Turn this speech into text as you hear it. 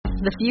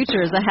The future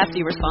is a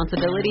hefty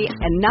responsibility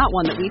and not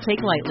one that we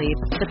take lightly.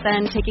 But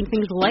then, taking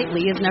things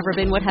lightly has never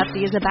been what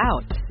Hefty is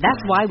about. That's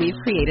why we've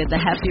created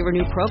the Hefty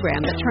Renew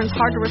program that turns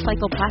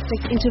hard-to-recycle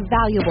plastics into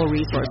valuable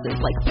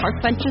resources like park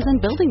benches and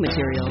building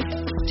materials.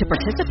 To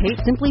participate,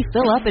 simply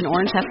fill up an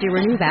orange Hefty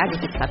Renew bag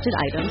with accepted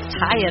items,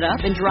 tie it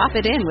up, and drop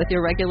it in with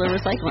your regular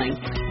recycling.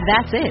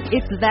 That's it.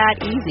 It's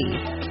that easy.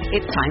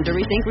 It's time to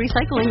rethink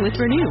recycling with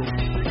Renew.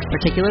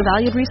 Particular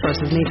valued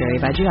resources may vary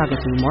by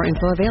geography. More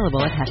info available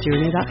at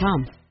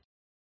heftyrenew.com.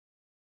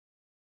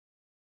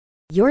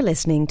 You're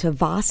listening to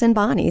Voss and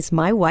Bonnie's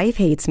My Wife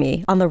Hates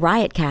Me on the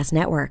Riotcast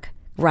Network.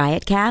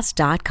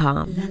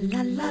 Riotcast.com.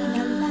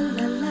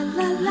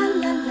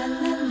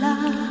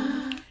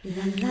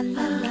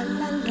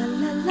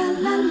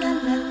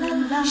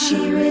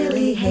 She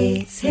really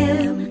hates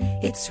him,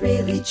 it's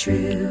really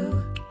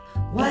true.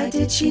 Why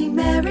did she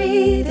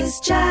marry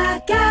this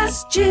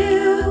jackass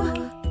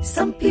Jew?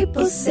 Some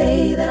people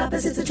say that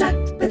opposites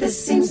attract, but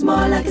this seems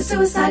more like a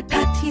suicide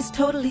pact. He's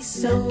totally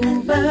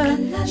sober,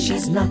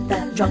 she's not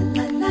that drunk.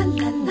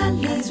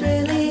 He's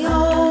really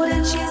old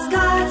and she's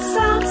got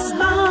some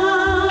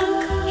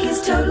spunk.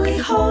 He's totally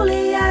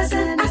holy as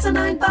an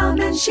asinine bomb,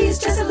 and she's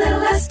just a little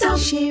less dumb.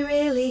 She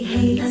really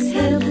hates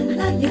him,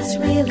 it's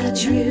really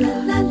true.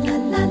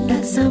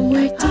 But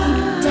somewhere deep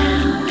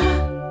down,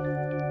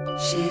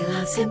 she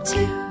loves him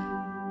too.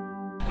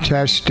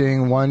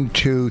 Testing, 1,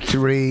 2,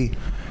 3.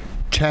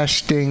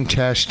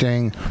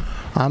 Testing.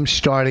 I'm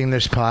starting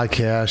this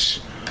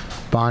podcast.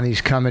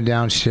 Bonnie's coming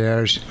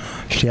downstairs.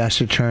 She has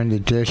to turn the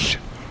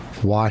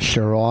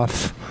dishwasher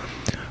off.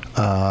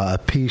 A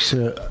piece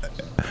of,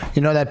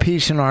 that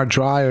piece in our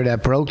dryer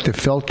that broke the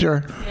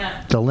filter?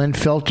 Yeah. The lint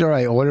filter.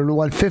 I ordered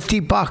one.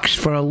 $50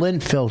 for a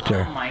lint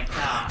filter. Oh my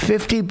God.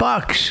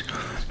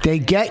 $50. They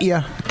get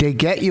you. They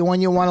get you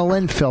when you want a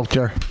lint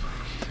filter.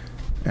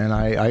 And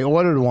I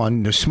ordered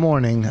one this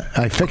morning.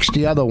 I fixed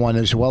the other one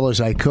as well as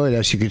I could.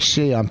 As you could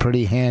see, I'm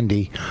pretty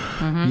handy.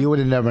 Mm-hmm. You would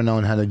have never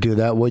known how to do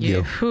that, would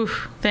you?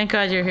 Thank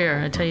God you're here,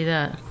 I tell you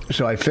that.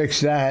 So I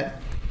fixed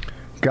that.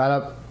 Got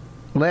up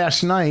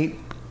last night.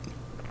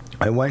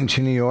 I went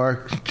into New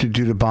York to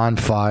do the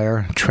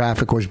bonfire.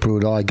 Traffic was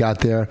brutal. I got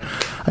there.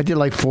 I did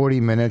like 40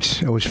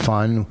 minutes. It was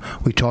fun.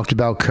 We talked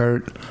about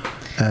Kurt.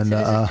 And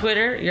so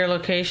Twitter, your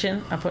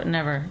location. I put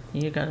never.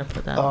 You got to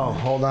put that on.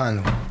 Hold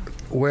on.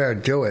 Where?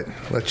 Do it.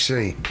 Let's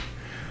see.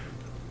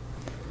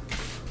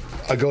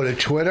 I go to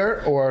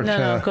Twitter or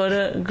no, go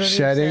to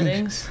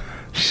settings.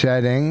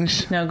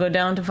 Settings. Now go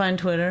down to find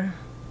Twitter.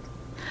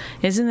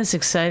 Isn't this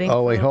exciting?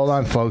 Oh, wait. Hold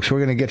on, folks. We're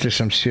going to get to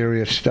some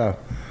serious stuff.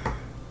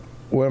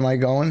 Where am I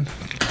going?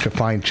 To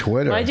find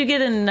Twitter. Why'd you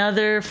get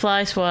another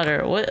fly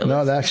swatter?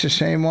 No, that's the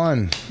same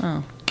one.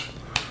 Oh.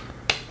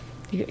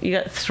 You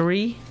got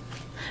 3?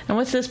 And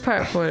what's this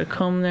part for? To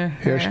comb their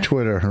hair? Here's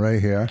Twitter right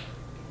here.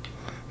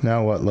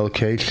 Now what?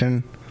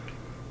 Location?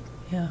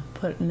 Yeah,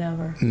 put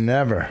never.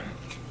 Never.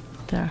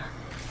 There.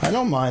 I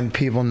don't mind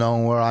people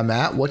knowing where I'm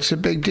at. What's the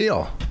big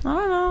deal? I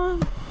don't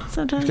know.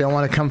 Sometimes. If they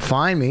want to come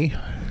find me,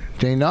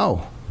 they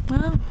know.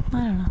 Well, I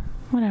don't know.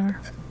 Whatever.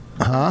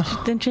 Huh?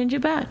 Then change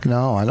it back.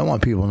 No, I don't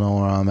want people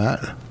knowing where I'm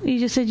at. You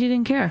just said you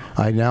didn't care.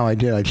 I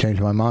did. I changed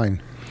my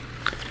mind.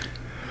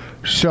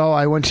 So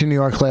I went to New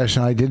York last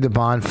night. I did the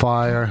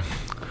bonfire.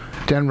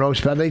 Then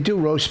roast battle. They do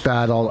roast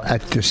battle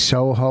at the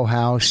Soho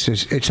House.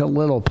 It's a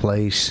little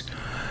place,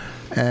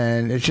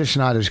 and it's just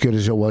not as good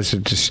as it was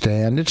at the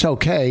Stand. It's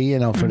okay,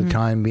 for the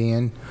time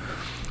being.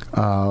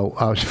 I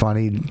was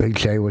funny. Big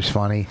J was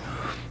funny.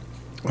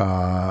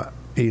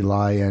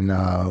 Eli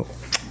and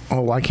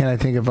why can't I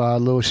think of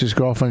Lewis's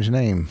girlfriend's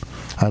name?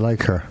 I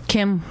like her.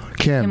 Kim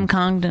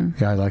Congdon.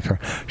 Yeah, I like her.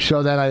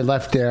 So then I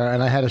left there,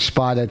 and I had a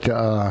spot at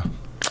the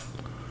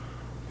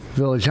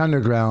Village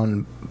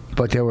Underground.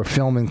 But they were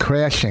filming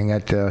Crashing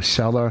at the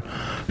Cellar,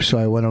 so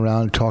I went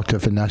around and talked to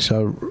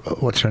Vanessa.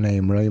 What's her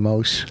name?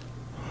 Ramos.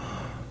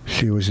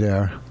 She was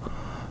there.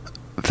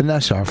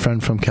 Vanessa, our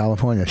friend from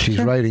California. She's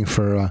writing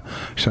for.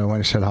 So I went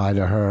and said hi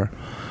to her.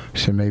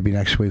 Said maybe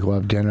next week we'll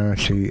have dinner.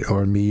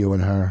 Or me, you,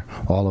 and her,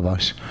 all of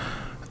us.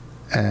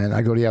 And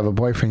I go, do you have a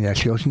boyfriend yet?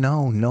 She goes,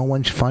 no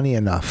one's funny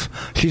enough.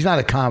 She's not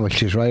a comic,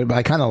 she's right. But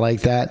I kind of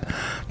like that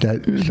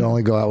you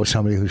only go out with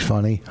somebody who's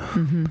funny,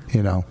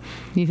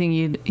 You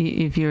think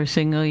if you were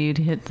single, you'd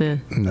hit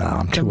the... No,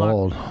 I'm too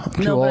old.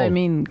 But I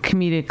mean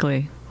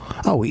comedically.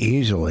 Oh,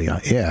 easily.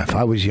 Yeah, if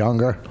I was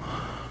younger,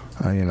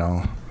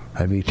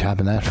 I'd be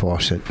tapping that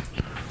faucet.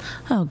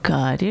 Oh,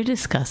 God, you're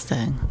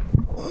disgusting.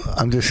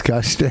 I'm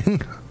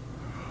disgusting?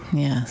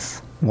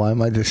 Yes. Why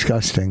am I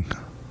disgusting?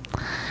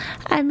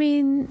 I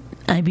mean,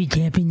 I'd be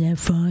tapping that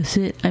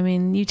faucet. I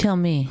mean, you tell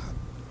me.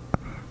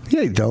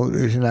 Yeah, you don't.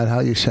 Isn't that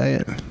how you say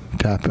it?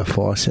 Tap a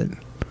faucet.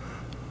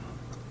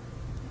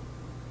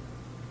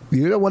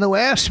 You don't want to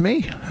ask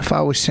me if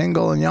I was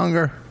single and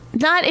younger.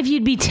 Not if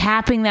you'd be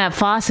tapping that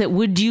faucet.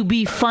 Would you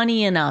be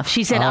funny enough?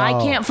 She said,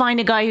 I can't find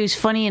a guy who's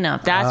funny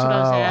enough. That's what I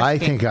was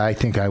asking. I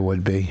think I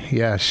would be,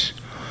 yes.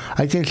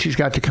 I think she's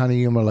got the kind of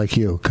humor like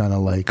you. Kind of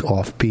like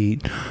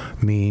offbeat,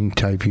 mean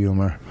type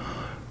humor.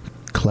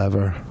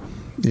 Clever.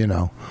 You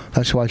know,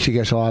 that's why she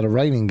gets a lot of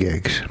writing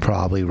gigs,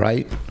 probably,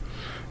 right?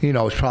 You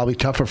know, it's probably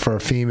tougher for a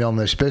female in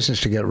this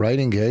business to get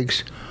writing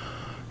gigs.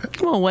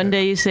 Well, one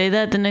day you say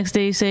that, the next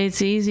day you say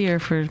it's easier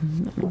for...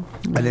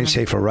 I didn't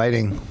say for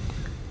writing.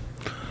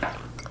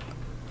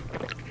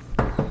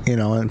 You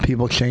know, and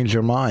people change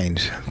their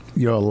minds.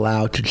 You're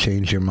allowed to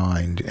change your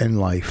mind in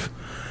life.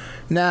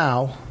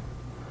 Now,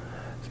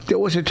 there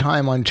was a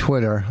time on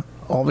Twitter,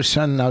 all of a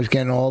sudden I was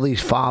getting all these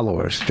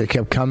followers. They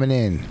kept coming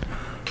in.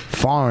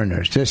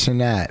 Foreigners, this and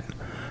that.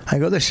 I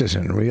go, this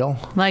isn't real.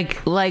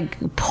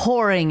 Like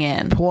pouring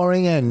in.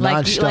 Pouring in,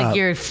 nonstop. Like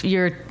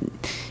you're,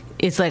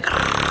 it's like...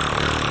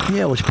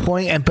 Yeah, it was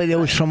pouring in, but it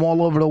was from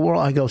all over the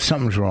world. I go,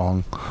 something's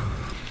wrong.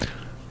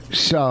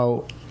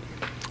 So...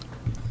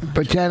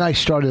 But then I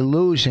started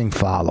losing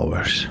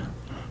followers.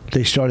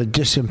 They started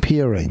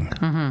disappearing.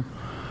 Mm-hmm.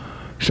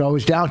 So I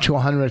was down to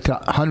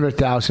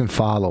 100,000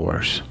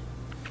 followers.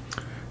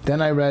 Then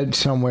I read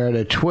somewhere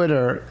that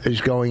Twitter is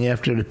going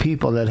after the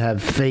people that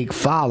have fake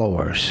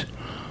followers,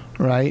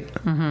 right?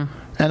 Mm-hmm.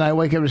 And I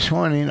wake up this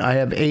morning, I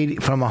have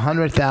from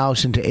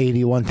 100,000 to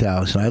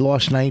 81,000. I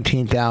lost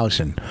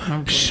 19,000.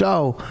 Okay.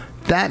 So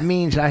that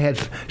means I had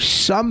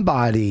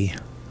somebody...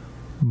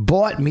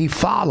 bought me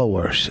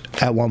followers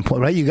at one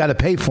point, right? You got to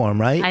pay for them,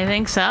 right? I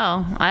think so.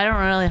 I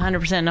don't really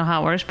 100% know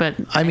how it works, but...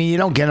 I mean, you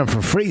don't get them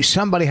for free.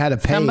 Somebody had to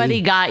pay.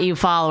 Somebody got you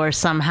followers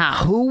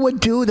somehow. Who would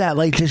do that?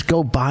 Like, just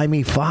go buy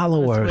me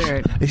followers.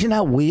 That's weird. Isn't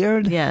that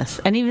weird? Yes.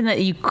 And even that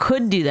you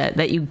could do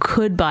that you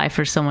could buy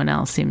for someone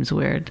else seems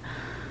weird.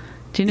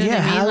 Do you know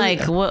what I mean?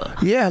 Like,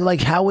 what? Yeah, like,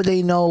 how would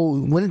they know?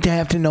 Wouldn't they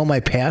have to know my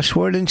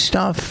password and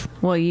stuff?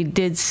 Well, you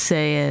did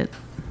say it.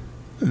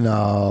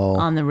 No.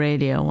 On the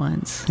radio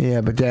once.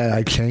 Yeah, but then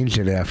I changed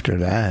it after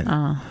that.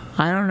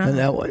 I don't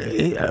know.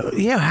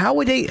 Yeah,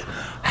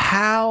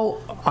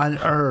 how on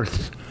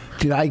earth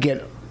did I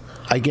get,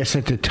 I guess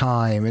at the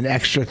time, an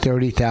extra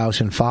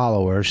 30,000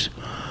 followers?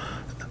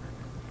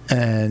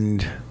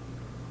 And,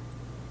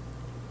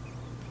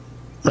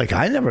 like,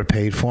 I never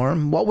paid for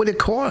them. What would it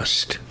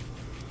cost?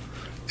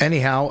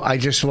 Anyhow, I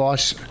just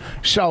lost.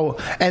 So,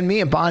 and me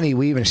and Bonnie,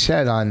 we even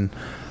said on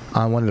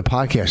one of the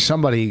podcasts,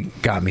 somebody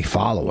got me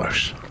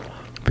followers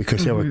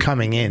because they were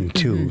coming in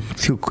to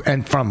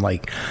and from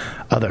like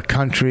other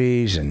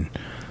countries and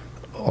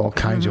all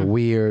kinds of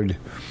weird.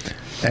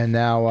 And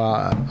now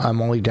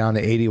I'm only down to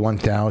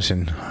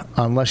 81,000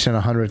 on less than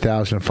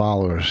 100,000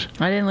 followers.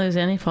 I didn't lose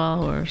any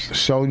followers.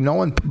 So no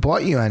one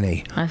bought you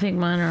any. I think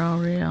mine are all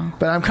real.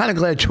 But I'm kind of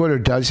glad Twitter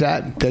does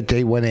that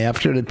they went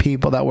after the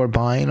people that were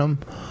buying them.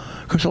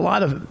 Because a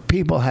lot of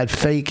people had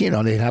fake, you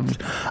know, they'd have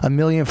 1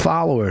 million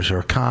followers,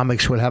 or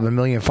comics would have 1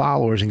 million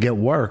followers and get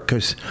work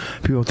because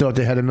people thought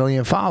they had 1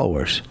 million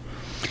followers.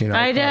 You know,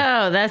 I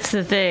know. That's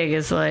the thing.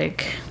 It's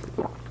like...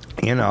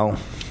 You know,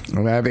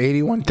 I have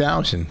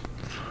 81,000.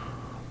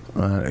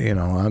 You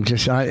know,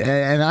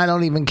 I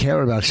don't even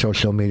care about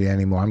social media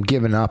anymore. I'm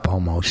giving up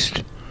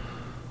almost.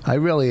 I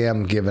really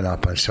am giving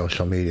up on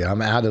social media.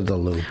 I'm out of the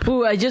loop.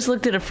 Ooh, I just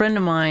looked at a friend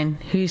of mine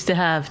who used to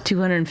have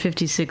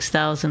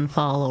 256,000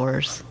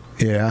 followers.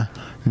 Yeah.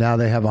 Now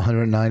they have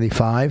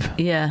 195?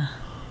 Yeah.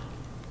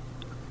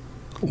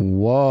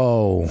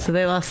 Whoa. So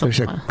they lost There's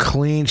a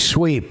clean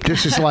sweep.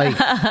 This is like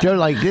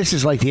this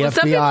is like the FBI.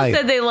 Some people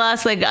said they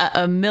lost like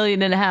 1.5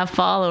 million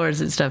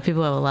followers and stuff.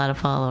 People have a lot of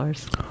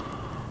followers.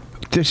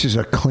 This is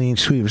a clean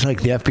sweep. It's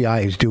like the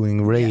FBI is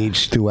doing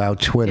raids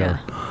throughout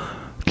Twitter. Yeah.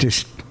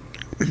 Just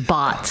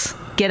bots.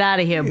 Get out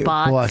of here,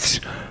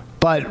 bots.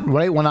 But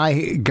right when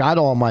I got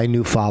all my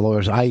new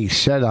followers, I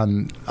said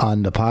on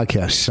the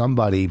podcast,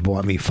 somebody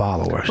bought me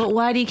followers. But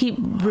why do you keep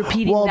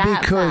repeating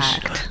that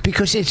fact?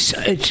 Because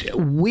it's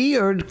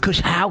weird.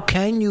 Because how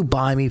can you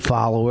buy me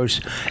followers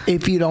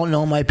if you don't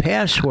know my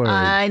password?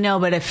 I know,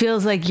 but it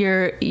feels like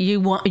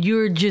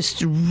you're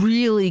just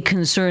really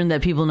concerned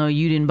that people know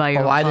you didn't buy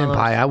your. I didn't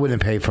buy. I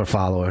wouldn't pay for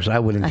followers. I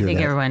wouldn't. I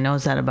think everyone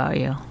knows that about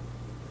you.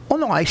 Well,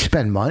 no, I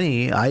spend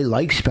money. I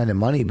like spending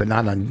money, but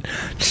not on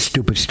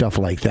stupid stuff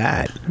like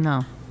that.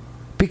 No.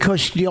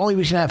 Because the only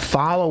reason I have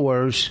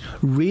followers,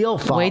 real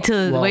followers...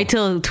 Wait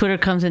till Twitter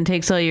comes and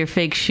takes all your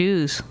fake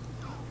shoes.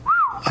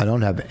 I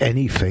don't have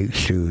any fake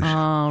shoes.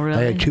 Oh, really?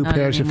 I had 2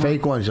 pairs of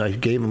fake ones. I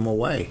gave them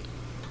away.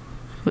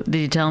 Did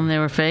you tell them they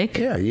were fake?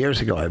 Yeah, years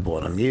ago I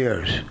bought them.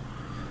 Years.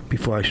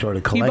 Before I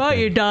started collecting. You bought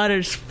your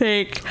daughter's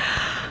fake...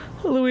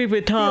 Louis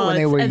Vuitton. When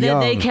they were and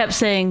young. Then they kept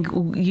saying,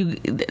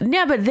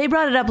 but they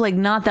brought it up like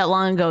not that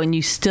long ago, and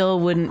you still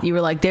wouldn't. You were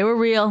like, they were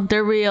real,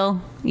 they're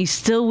real. You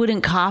still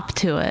wouldn't cop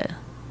to it.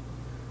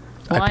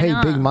 Why I paid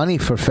not? big money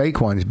for fake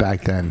ones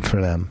back then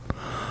for them,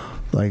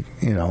 like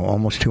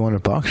almost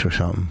 $200 or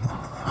something,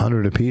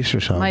 100 a piece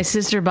or something. My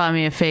sister bought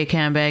me a fake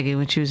handbag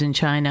when she was in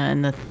China,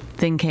 and the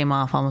thing came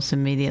off almost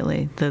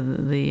immediately.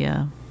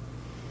 The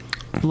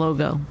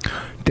logo.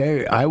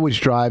 I was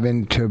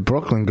driving to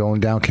Brooklyn,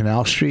 going down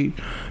Canal Street.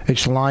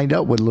 It's lined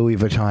up with Louis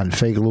Vuitton,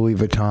 fake Louis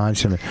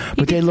Vuittons,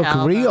 but they look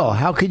real. Though.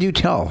 How could you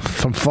tell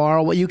from far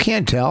away? You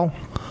can't tell.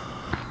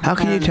 How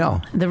can you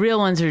tell? The real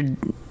ones are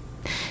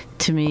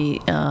to me,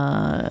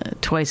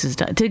 twice as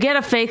dumb. To get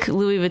a fake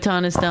Louis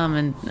Vuitton is dumb,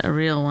 and a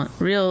real one,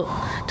 real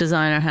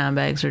designer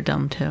handbags are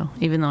dumb too.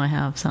 Even though I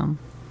have some,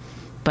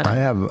 but I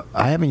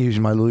haven't used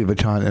my Louis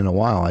Vuitton in a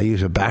while. I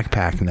use a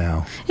backpack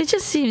now. it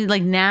just seems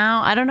like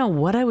now, I don't know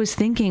what I was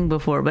thinking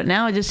before, but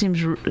now it just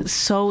seems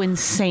so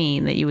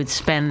insane that you would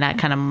spend that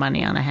kind of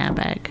money on a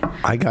handbag.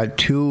 I got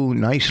 2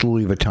 nice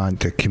Louis Vuitton.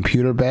 The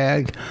computer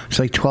bag, it's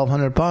like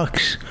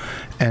 $1,200,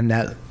 and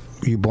that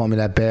you bought me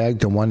that bag,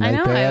 the one I night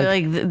know,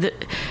 bag.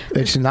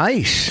 It's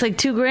nice. It's like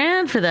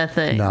 $2,000 for that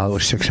thing. No, it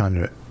was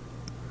 $600.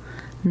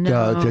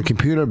 No. The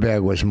computer bag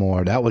was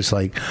more. That was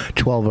like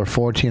 $1,200 or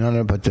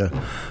 $1,400, but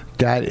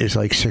that is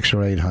like $600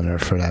 or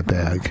 $800 for that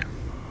bag.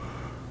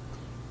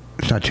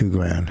 It's not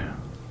 $2,000.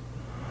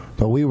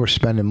 But we were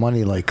spending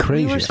money like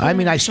crazy. I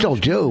mean, I still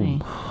do,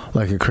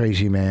 like a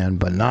crazy man,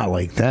 but not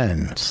like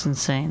then. It's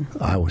insane.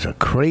 I was a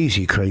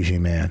crazy, crazy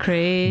man.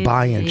 Crazy.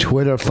 Buying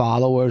Twitter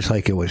followers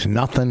like it was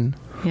nothing.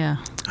 Yeah.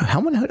 I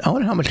wonder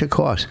how much it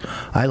cost.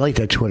 I like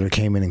that Twitter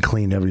came in and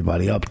cleaned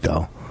everybody up,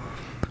 though.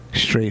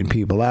 Straightened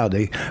people out.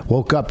 They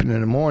woke up in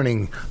the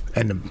morning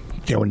and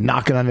they were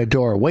knocking on the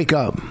door. Wake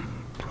up.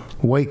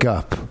 Wake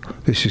up.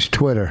 This is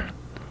Twitter.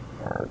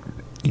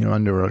 You're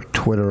under a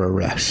Twitter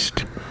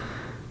arrest.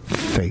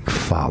 Fake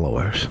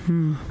followers.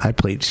 I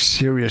played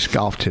serious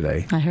golf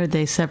today. I heard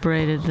they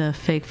separated the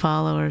fake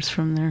followers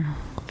from their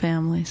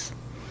families.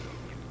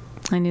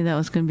 I knew that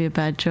was going to be a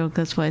bad joke.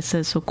 That's why I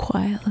said it so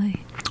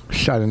quietly.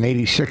 Shot an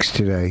 86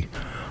 today.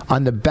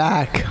 On the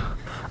back,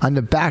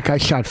 I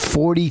shot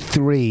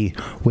 43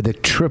 with a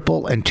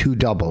triple and 2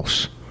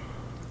 doubles.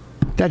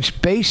 That's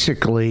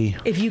basically...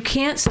 If you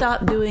can't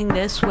stop doing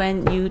this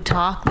when you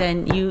talk,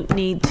 then you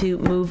need to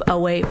move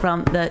away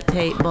from the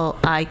table.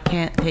 I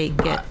can't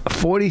take it.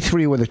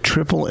 43 with a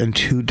triple and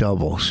 2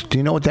 doubles. Do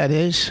you know what that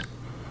is?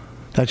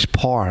 That's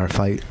par if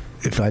I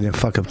didn't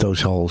fuck up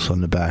those holes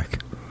on the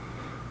back.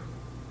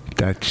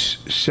 That's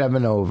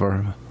 7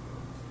 over.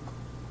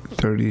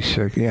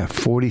 36,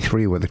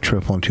 43 with a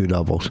triple and 2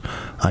 doubles.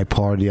 I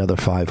parred the other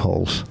 5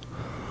 holes.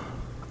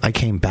 I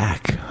came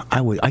back.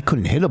 I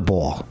couldn't hit a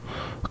ball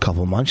a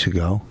couple months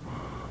ago.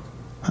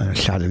 I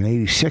shot an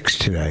 86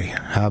 today.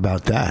 How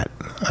about that?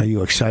 Are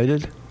you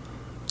excited?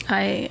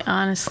 I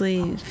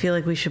honestly feel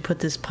like we should put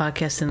this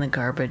podcast in the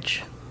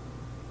garbage.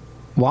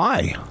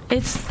 Why?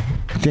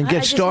 Then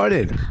get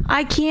started.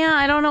 I can't.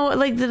 I don't know.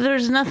 Like,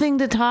 there's nothing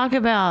to talk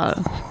about.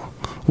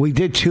 We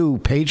did 2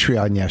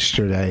 Patreon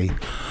yesterday.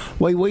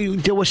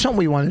 Wait, there was something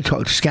we wanted to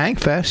talk.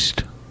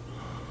 Skankfest.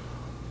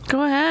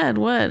 Go ahead.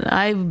 What?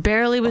 I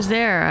barely was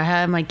there. I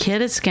had my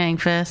kid at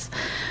Skankfest.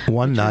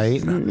 One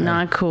night.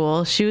 Not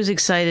cool. She was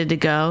excited to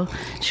go.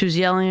 She was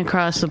yelling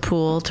across the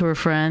pool to her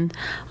friend,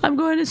 "I'm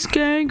going to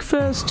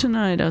Skankfest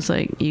tonight." I was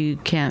like, you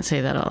can't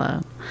say that out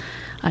loud.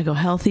 I go,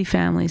 healthy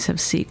families have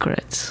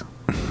secrets.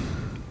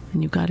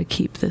 And you got to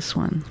keep this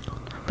one.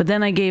 But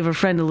then I gave her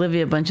friend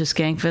Olivia a bunch of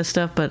Skankfest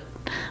stuff, but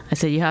I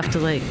said, you have to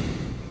like...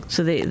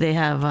 So they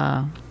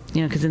have,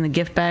 because in the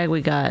gift bag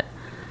we got...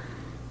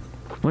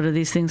 What are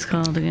these things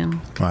called again?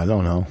 I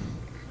don't know.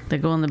 They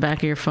go in the back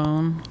of your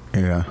phone.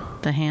 Yeah.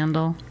 The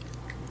handle.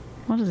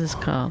 What is this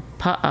called?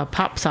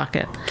 Pop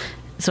socket.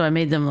 So I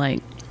made them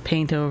like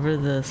paint over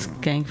the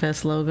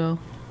Skankfest logo.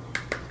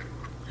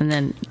 And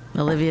then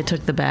Olivia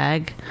took the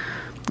bag.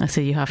 I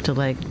said, you have to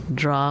like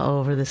draw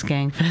over the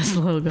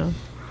Skankfest logo.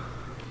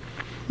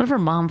 What if her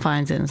mom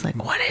finds it and is like,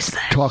 what is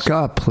that? Talk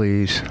up,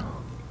 please.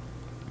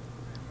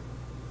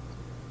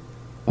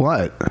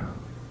 What?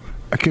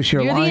 Because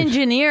You're the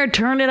engineer.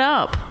 Turn it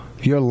up.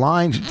 Your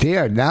lines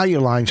there. Now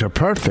your lines are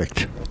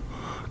perfect.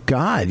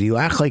 God, you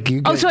act like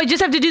you. So I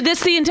just have to do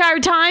this the entire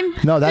time?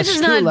 No, that's this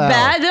is too not loud.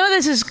 bad. No,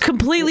 this is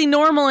completely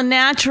normal and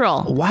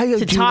natural. Why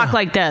to talk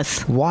like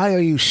this? Why are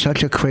you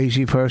such a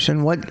crazy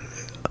person? What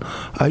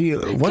are you?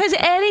 Because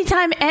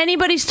anytime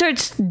anybody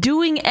starts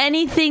doing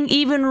anything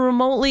even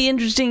remotely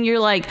interesting, you're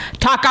like,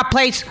 talk up,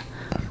 please.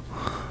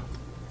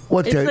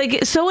 It's like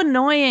it's so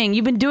annoying.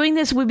 You've been doing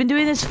this. We've been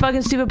doing this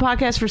fucking stupid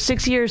podcast for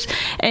 6 years,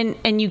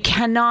 and you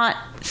cannot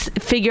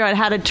figure out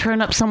how to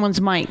turn up someone's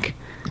mic.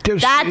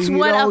 That's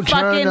what a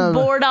fucking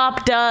board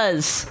op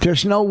does.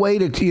 There's no way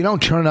to. You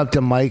don't turn up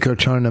the mic or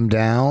turn them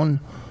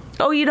down.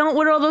 Oh, you don't?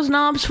 What are all those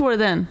knobs for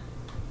then?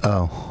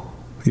 Oh,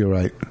 you're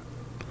right.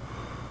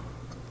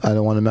 I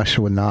don't want to mess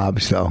with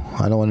knobs, though.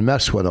 I don't want to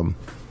mess with them.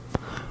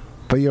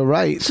 But you're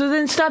right. So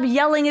then stop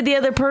yelling at the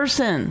other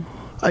person.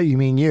 Oh, you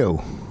mean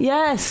you?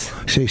 Yes.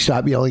 Say,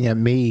 stop yelling at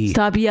me.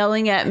 Stop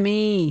yelling at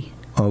me.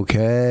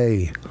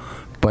 Okay.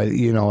 But,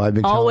 I've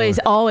been always,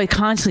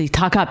 constantly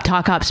talk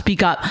up,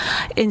 speak up.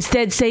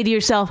 Instead, say to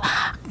yourself,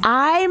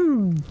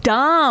 I'm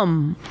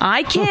dumb.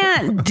 I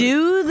can't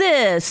do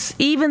this,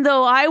 even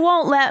though I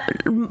won't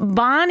let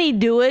Bonnie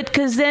do it,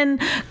 because then,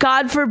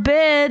 God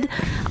forbid,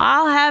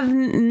 I'll have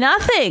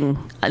nothing.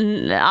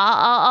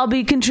 I'll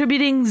be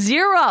contributing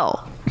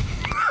 0.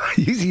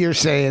 You're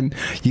saying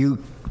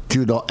you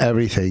do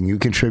everything. You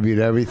contribute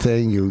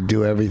everything. You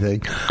do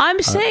everything.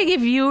 I'm saying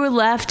if you were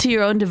left to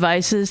your own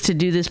devices to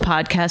do this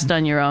podcast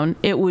on your own,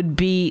 it would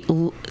be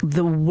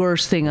the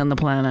worst thing on the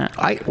planet.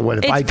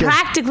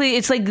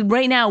 It's like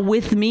right now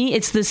with me,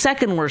 it's the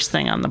second worst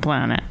thing on the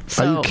planet.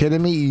 So, are you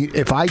kidding me?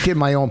 If I did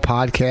my own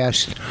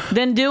podcast,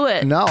 then do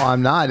it. No,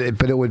 I'm not.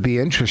 But it would be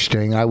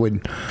interesting. I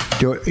would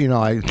do it.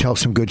 I'd tell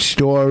some good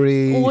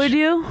stories. Would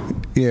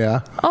you?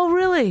 Yeah. Oh,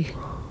 really?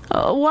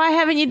 Why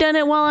haven't you done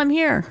it while I'm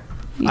here?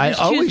 I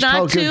always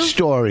tell good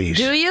stories.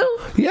 Do you?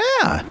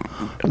 Yeah.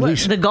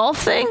 The golf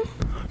thing?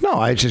 No,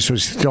 I just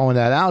was throwing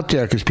that out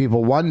there because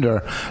people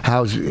wonder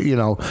how's,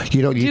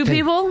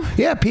 people?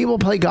 Yeah, people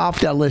play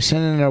golf that listen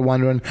and they're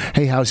wondering,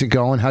 hey, how's it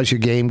going? How's your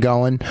game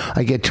going?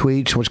 I get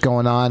tweets, what's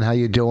going on? How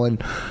you doing?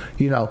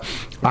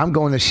 I'm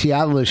going to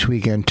Seattle this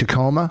weekend,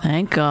 Tacoma.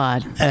 Thank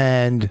God.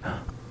 And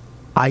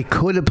I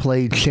could have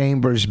played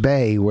Chambers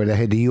Bay where they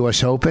had the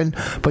U.S. Open,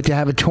 but they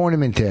have a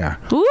tournament there.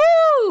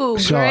 Ooh,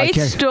 so great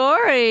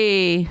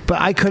story.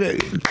 But I could have,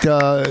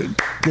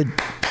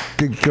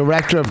 the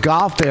director of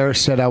golf there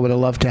said I would have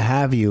loved to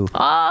have you.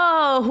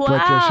 Oh,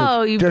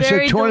 wow. You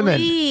buried the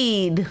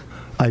lead.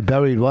 I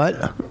buried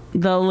what?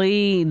 The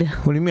lead.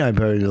 What do you mean I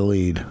buried the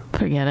lead?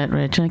 Forget it,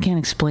 Rich. I can't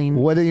explain.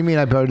 What do you mean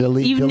I buried the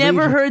lead? You've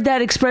never heard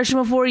that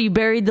expression before? You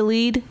buried the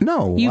lead?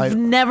 No. You've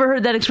never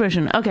heard that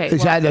expression? Okay.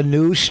 Is that a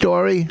news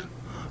story?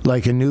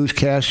 Like a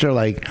newscaster?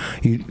 Like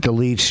the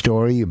lead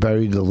story, you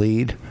buried the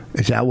lead?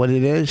 Is that what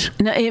it is?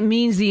 No, it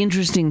means the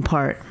interesting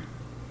part.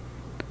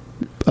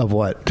 Of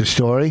what? The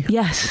story?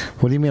 Yes.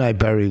 What do you mean I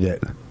buried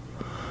it?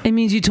 It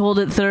means you told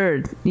it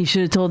third. You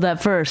should have told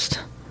that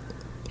first.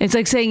 It's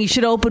like saying you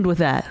should have opened with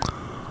that.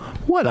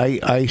 What?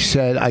 I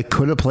said I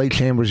could have played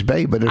Chambers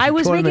Bay, but I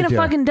was making a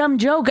fucking dumb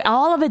joke.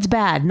 All of it's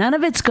bad. None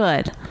of it's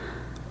good.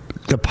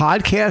 The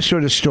podcast or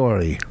the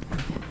story?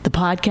 The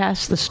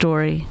podcast, the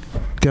story.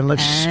 Then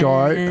let's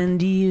start. And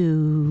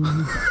you.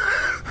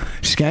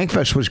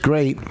 Skankfest was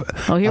great.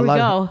 Oh, here we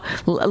go.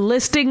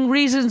 Listing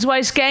reasons why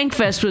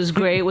Skankfest was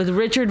great with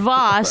Richard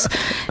Voss.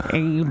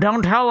 You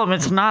don't tell him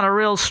it's not a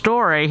real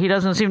story. He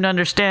doesn't seem to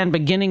understand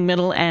beginning,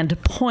 middle,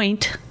 and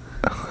point.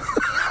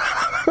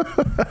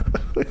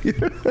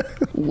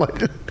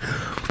 What?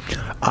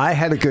 I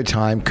had a good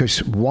time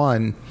because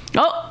one.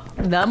 Oh,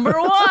 number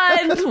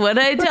one. What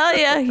did I tell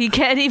you? You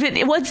can't even.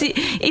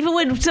 Even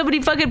when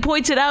somebody fucking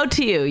points it out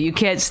to you, you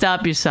can't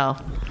stop yourself.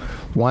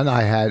 One,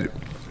 I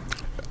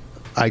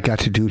got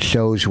to do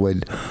shows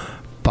with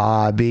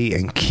Bobby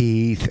and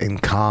Keith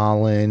and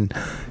Colin.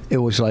 It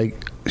was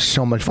like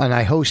so much fun.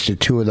 I hosted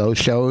 2 of those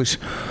shows,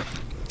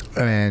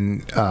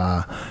 and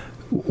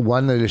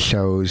one of the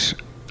shows.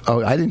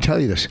 Oh, I didn't tell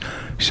you this.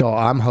 So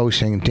I'm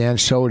hosting. Dan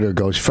Soder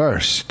goes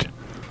first.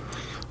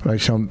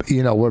 Right, so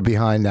we're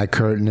behind that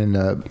curtain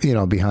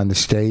and behind the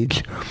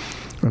stage,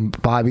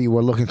 and Bobby,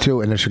 we're looking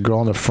through, and there's a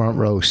girl in the front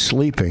row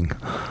sleeping,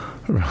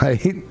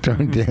 right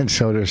during Dan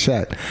Soder's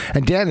set,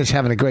 and Dan is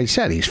having a great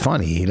set. He's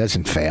funny. He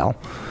doesn't fail.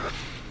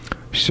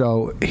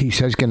 So he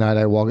says goodnight.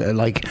 I walk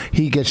like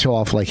he gets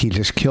off like he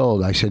just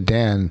killed. I said,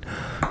 Dan,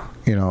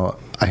 I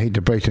hate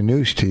to break the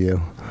news to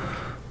you.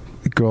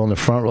 The girl in the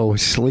front row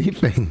was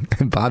sleeping,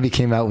 and Bobby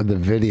came out with the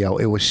video.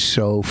 It was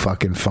so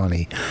fucking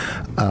funny.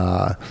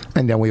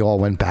 And then we all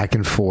went back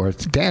and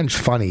forth. Dan's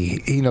funny.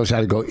 He knows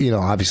how to go,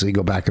 obviously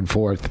go back and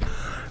forth.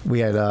 We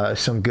had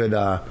some good...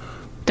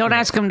 Don't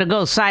ask him to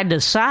go side to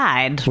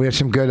side. We had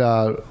some good,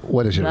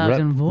 what is it?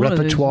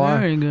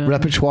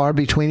 Repertoire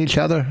between each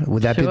other?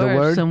 Would that be the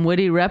word? Some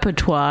witty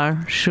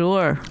repertoire,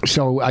 sure.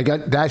 So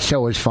that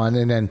show was fun.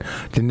 And then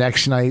the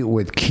next night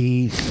with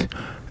Keith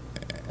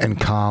and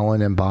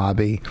Colin and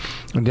Bobby,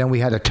 and then we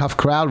had a Tough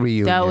Crowd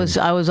reunion. I was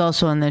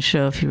also on this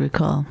show, if you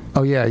recall.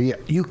 Oh yeah.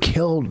 You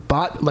killed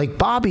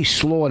Bobby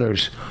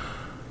Slaughters.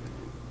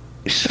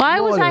 Why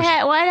did I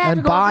have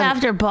to go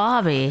after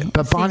Bobby?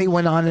 But Bonnie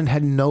went on and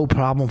had no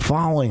problem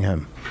following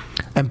him,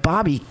 and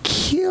Bobby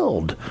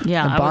killed.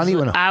 Yeah, and Bonnie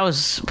I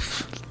was.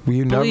 Were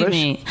you nervous? Believe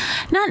me,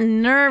 not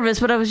nervous,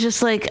 but I was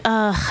just like,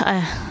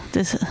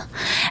 this.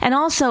 And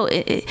also,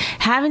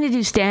 having to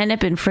do stand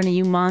up in front of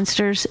you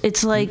monsters,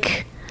 it's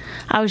like.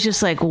 I was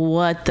just like,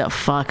 what the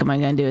fuck am I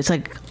going to do? It's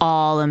like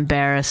all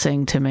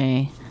embarrassing to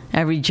me.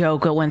 Every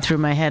joke that went through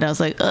my head, I was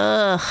like,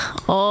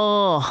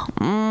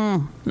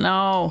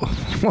 no.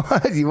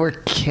 What? You were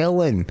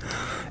killing.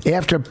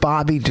 After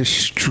Bobby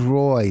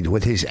destroyed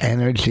with his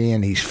energy,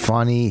 and he's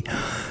funny,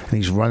 and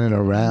he's running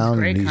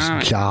around, and he's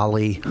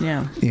jolly.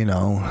 Yeah.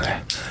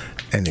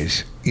 And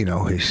his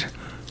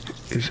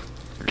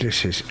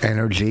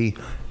energy.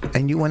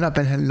 And you went up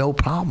and had no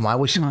problem. I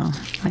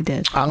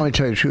did. I'm going to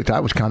tell you the truth. I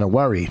was kind of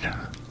worried.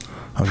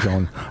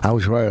 I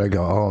was worried. I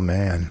go, oh,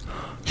 man,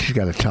 she's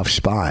got a tough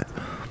spot.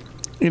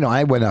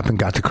 I went up and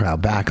got the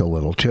crowd back a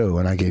little, too,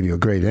 and I gave you a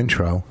great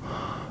intro.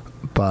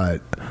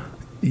 But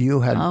you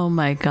had... Oh,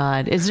 my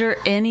God. Is there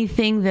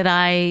anything that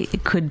I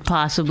could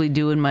possibly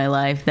do in my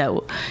life that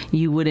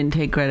you wouldn't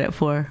take credit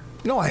for?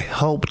 No, I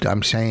hoped.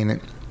 I'm saying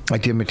it. I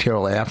did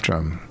material after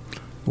him,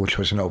 which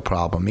was no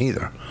problem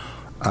either.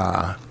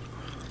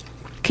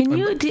 Can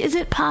you? Is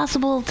it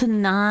possible to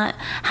not?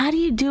 How do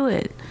you do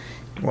it?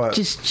 What?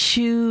 Just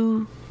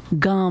chew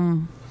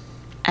gum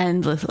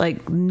endless,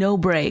 like no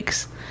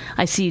breaks.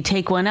 I see you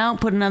take one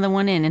out, put another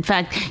one in. In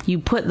fact, you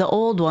put the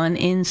old one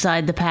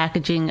inside the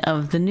packaging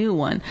of the new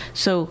one.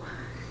 So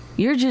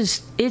you're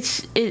just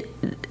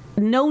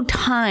no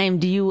time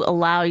do you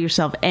allow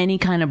yourself any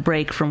kind of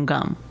break from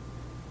gum,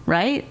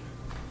 right?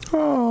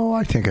 Oh,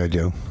 I think I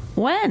do.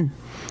 When?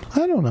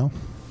 I don't know.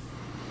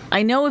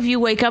 I know if you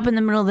wake up in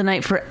the middle of the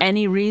night for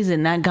any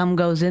reason, that gum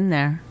goes in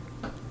there.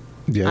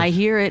 Yes. I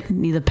hear it.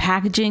 The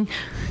packaging.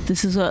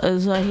 This is what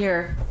I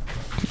hear.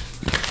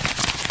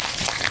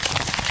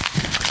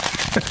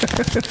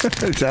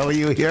 Is that what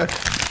you hear?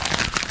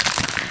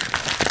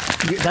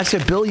 That's a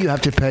bill you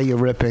have to pay. You're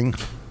ripping.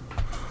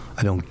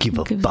 I don't give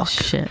a Gives fuck. a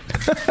shit.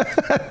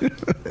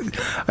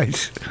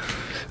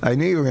 I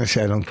knew you were going to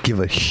say I don't give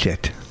a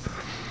shit.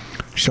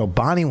 So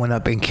Bonnie went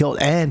up and killed,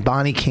 and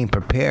Bonnie came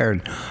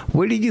prepared.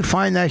 Where did you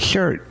find that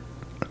shirt?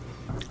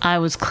 I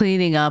was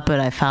cleaning up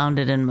and I found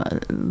it in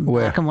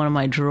back in one of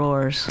my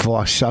drawers.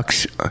 Voss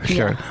Sucks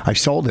shirt. Yeah. I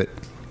sold it.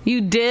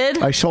 You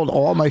did? I sold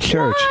all my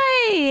shirts.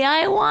 Why?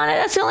 I wanted.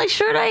 That's the only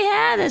shirt I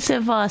had that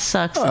said Voss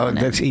Sucks on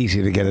it. That's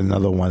easy to get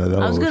another one of those.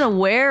 I was gonna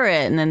wear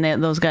it, and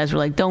then those guys were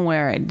like, "Don't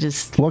wear it."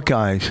 Just What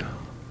guys?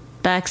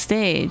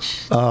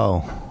 backstage,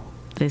 Oh.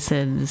 they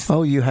said.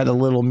 Oh, you had a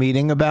little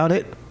meeting about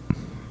it?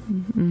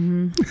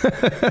 Mm-hmm.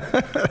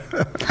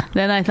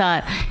 Then I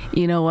thought,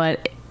 you know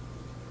what?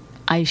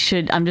 I'm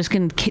just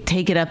going to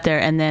take it up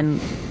there, and then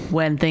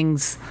when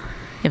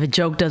if a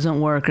joke doesn't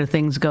work or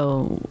things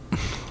go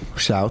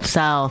South,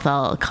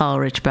 I'll call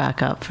Rich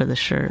back up for the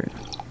shirt.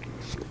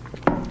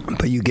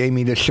 But you gave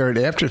me the shirt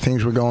after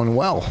things were going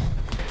well.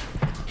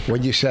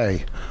 What'd you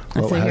say?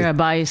 I said, here, I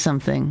buy you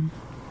something.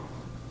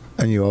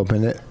 And you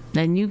opened it?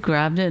 Then you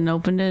grabbed it and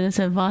opened it and it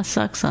said Voss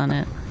Sucks on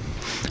it.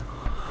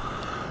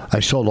 I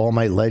sold all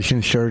my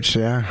Legend shirts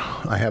there.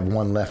 I have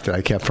one left that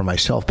I kept for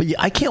myself. But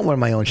I can't wear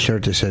my own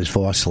shirt that says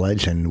Voss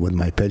Legend with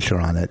my picture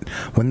on it.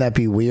 Wouldn't that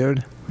be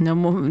weird?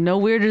 No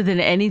weirder than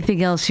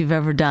anything else you've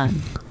ever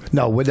done.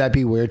 No, would that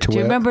be weird to wear? Do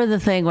you remember the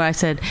thing where I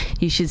said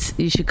you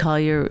should call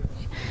your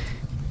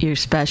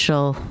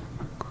special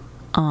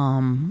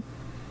the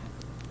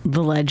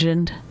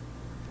Legend?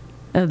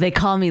 They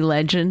call me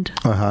Legend.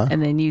 Uh-huh.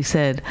 And then you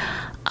said,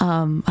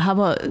 how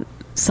about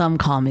some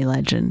call me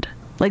Legend?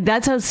 Like,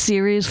 that's how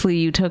seriously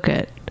you took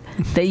it.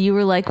 That you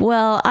were like,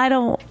 well, I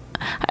don't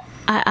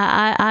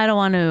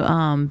want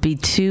to be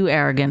too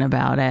arrogant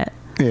about it.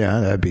 Yeah,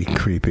 that'd be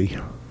creepy.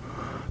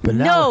 But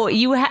now, No,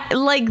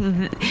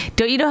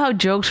 don't you know how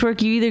jokes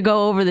work? You either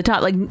go over the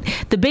top. Like,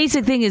 the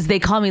basic thing is they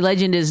call me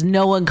Legend is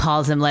no one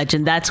calls him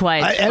Legend. That's why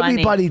it's funny.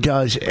 everybody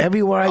does.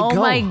 Everywhere I go. Oh,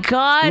 my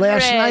God,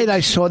 Last Rich. night I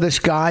saw this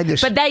guy.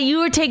 But that you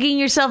were taking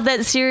yourself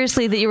that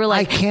seriously that you were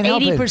like, I can't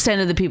help it. 80%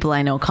 of the people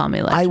I know call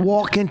me Legend. I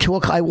walked You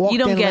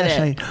don't in get last it.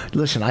 night.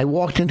 Listen, I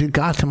walked into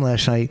Gotham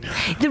last night.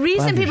 The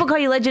reason people call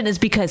you Legend is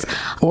because...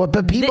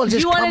 But people Do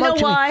just you wanna come up know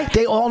to why? me.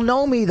 They all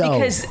know me, though.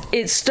 Because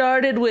it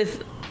started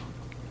with...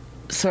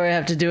 Sorry, I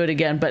have to do it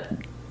again, but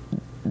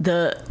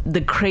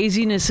the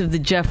craziness of the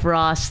Jeff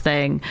Ross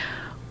thing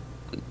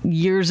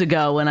years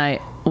ago when I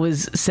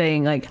was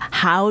saying, like,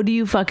 how do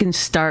you fucking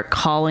start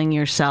calling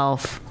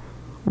yourself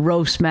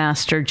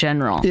Roastmaster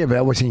General? Yeah, but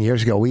that wasn't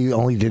years ago. We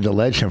only did the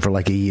Legend for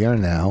like a year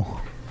now.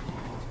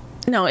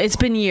 No, it's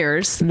been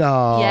years.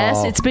 No.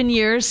 Yes, it's been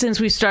years since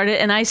we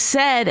started. And I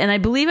said, and I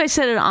believe I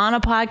said it on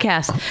a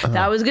podcast, that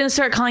I was going to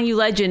start calling you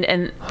Legend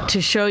and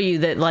to show you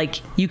that,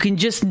 like, you can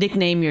just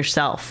nickname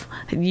yourself.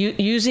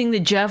 Using the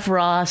Jeff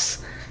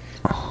Ross,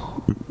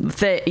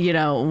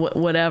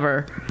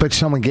 whatever. But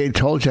someone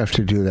told Jeff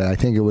to do that. I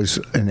think it was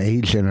an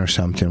agent or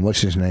something. What's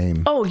his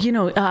name? Oh,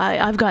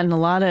 I've gotten a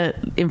lot of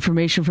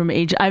information from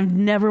agent. I've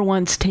never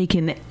once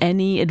taken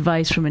any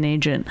advice from an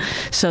agent.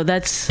 So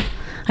that's...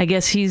 I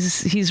guess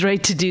he's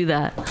right to do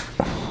that.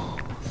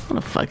 What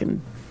a fucking...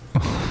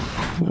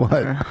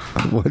 What?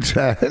 What's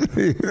that?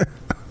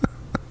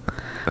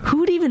 Who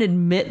would even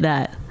admit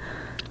that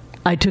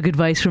I took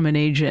advice from an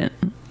agent?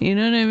 You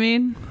know what I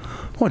mean?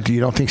 What,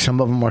 you don't think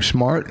some of them are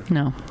smart?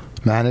 No.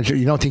 Manager?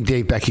 You don't think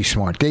Dave Becky's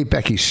smart? Dave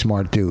Becky's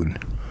smart dude.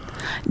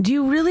 Do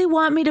you really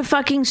want me to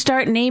fucking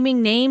start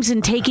naming names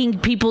and taking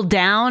people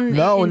down?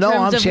 No,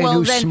 I'm saying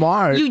who's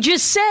smart. You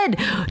just said,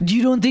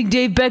 you don't think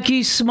Dave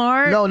Becky's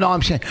smart? No,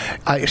 I'm saying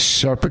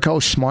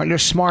Serpico's smart. They're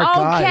smart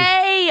guys.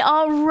 Okay,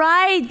 all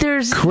right.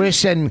 There's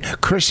Chris and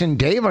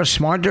Dave are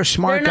smart. They're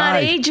smart They're not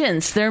guys.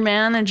 agents. They're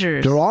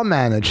managers. They're all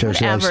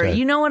managers. Whatever.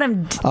 You know what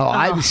I'm...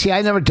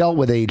 I never dealt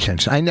with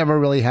agents. I never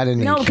really had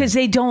an agent. No, because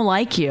they don't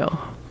like you.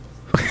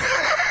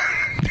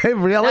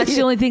 Really? That's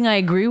the only thing I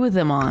agree with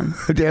them on.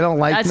 They don't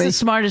like That's me? the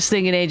smartest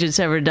thing an agent's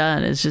ever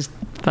done. Is just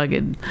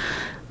fucking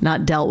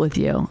not dealt with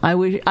you. A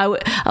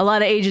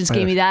lot of agents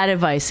gave me that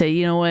advice. Say,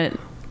 you know what?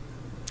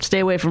 Stay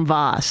away from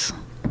Voss.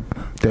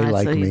 They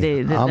like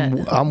me.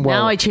 I'm well.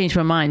 Now I changed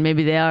my mind.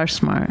 Maybe they are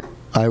smart.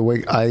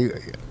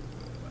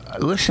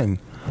 Listen.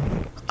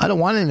 I don't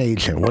want an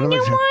agent. I don't want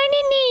an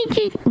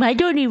agent? I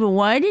don't even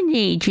want an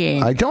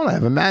agent. I don't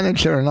have a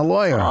manager and a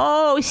lawyer.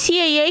 Oh,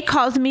 CAA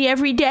calls me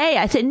every day.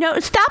 I said, no,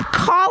 stop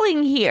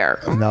calling here.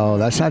 No,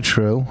 that's not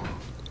true.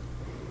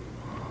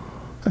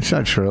 That's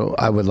not true.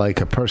 I would like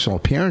a personal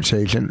appearance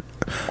agent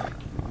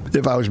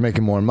if I was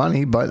making more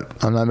money,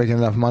 but I'm not making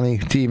enough money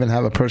to even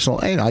have a personal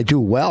agent. I do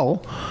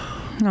well.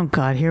 Oh,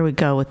 God, here we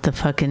go with the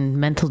fucking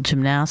mental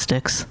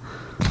gymnastics.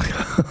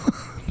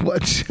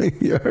 What's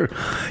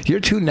you're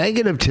too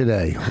negative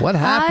today. What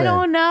happened? I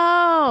don't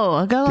know.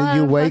 I got a lot Did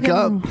you of wake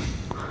fucking- up?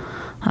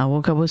 I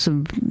woke up with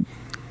some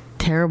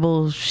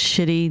terrible,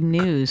 shitty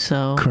news,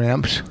 so...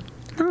 Cramps?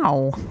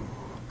 No.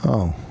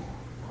 Oh.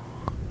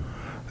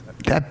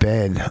 That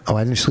bed. Oh,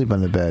 I didn't sleep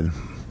on the bed.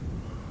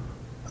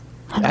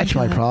 That's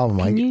my God.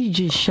 problem. Can you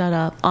just shut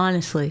up?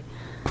 Honestly.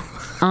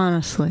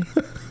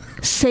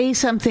 Say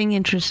something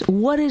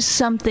interesting. What is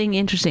something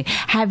interesting?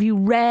 Have you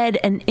read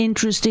an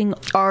interesting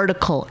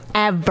article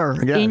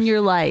ever in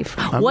your life?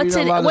 What's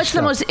the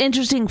stuff. most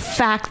interesting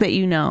fact that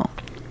you know?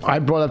 I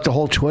brought up the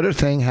whole Twitter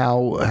thing,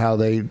 how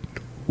they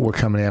were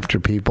coming after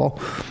people.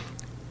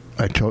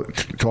 I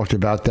talked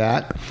about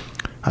that.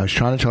 I was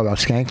trying to talk about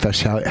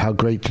Skankfest, how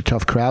great the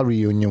Tough Crowd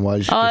reunion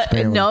was.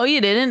 No, you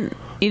didn't.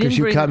 Because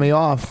you cut me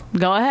off.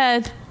 Go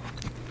ahead.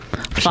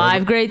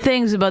 5 great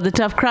things about the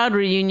Tough Crowd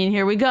reunion.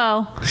 Here we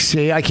go.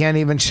 See, I can't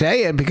even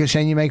say it because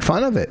then you make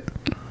fun of it.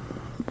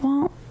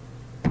 Well,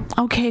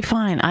 okay,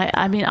 fine.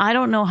 I mean, I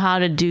don't know how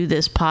to do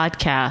this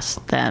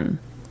podcast then.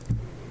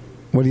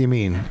 What do you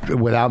mean?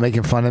 Without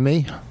making fun of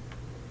me?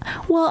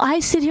 Well,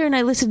 I sit here and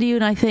I listen to you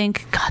and I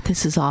think, God,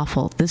 this is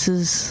awful. This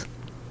is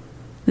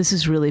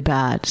really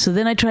bad. So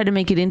then I try to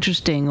make it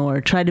interesting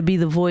or try to be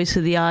the voice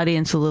of the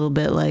audience a little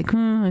bit like,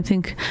 I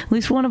think at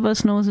least one of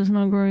us knows it's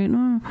not great.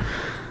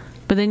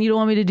 But then you don't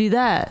want me to do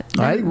that.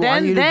 I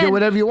want you to do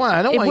whatever you want.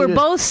 I don't want you to... If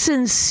we're both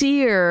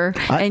sincere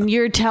and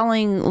you're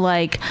telling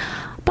like,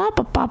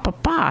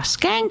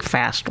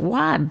 Skankfest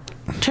 1,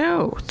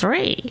 2,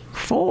 3,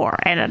 4,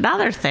 and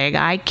another thing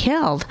I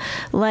killed.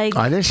 Like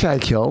I didn't say I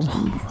killed.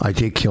 I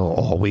did kill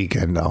all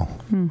weekend though.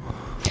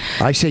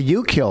 I said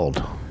you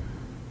killed.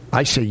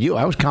 I said you.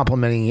 I was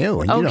complimenting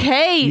you. And you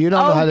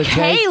don't know how to take.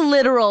 Okay,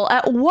 literal.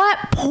 At what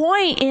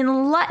point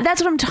in life?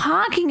 That's what I'm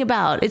talking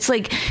about. It's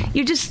like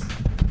you're just.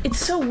 It's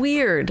so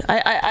weird.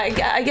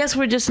 I guess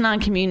we're just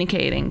not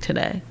communicating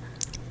today.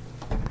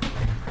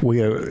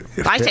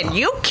 I said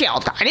you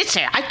killed. I didn't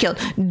say I killed.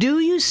 Do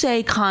you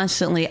say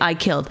constantly I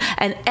killed?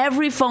 And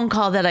every phone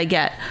call that I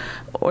get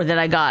or that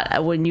I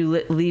got when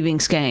you leaving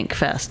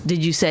Skankfest,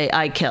 did you say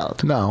I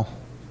killed? No.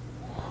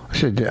 I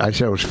said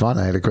it was fun.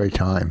 I had a great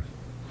time.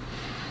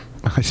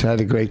 I said I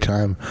had a great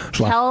time.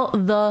 Tell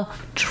the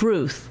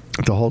truth.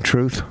 The whole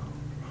truth?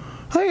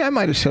 I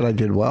might have said I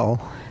did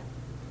well.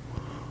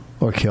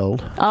 Or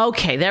killed.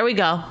 Okay, there we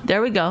go.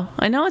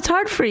 I know it's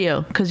hard for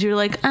you because you're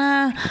like,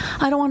 I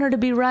don't want her to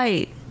be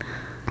right.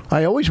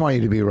 I always want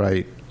you to be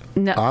right.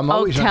 No, I'm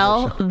always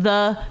tell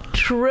the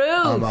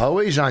truth. I'm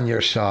always on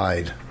your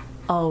side.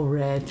 Oh,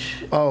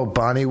 Rich. Oh,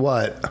 Bonnie,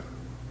 what?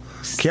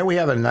 Can't we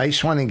have a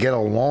nice one and get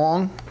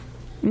along?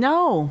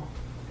 No,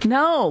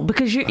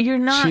 because you're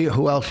not. See,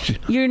 who else?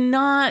 You're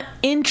not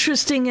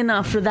interesting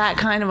enough for that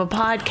kind of a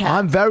podcast.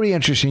 I'm very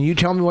interesting. You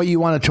tell me what you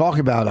want to talk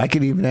about. I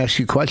could even ask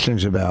you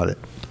questions about it.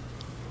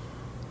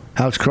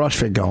 How's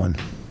CrossFit going?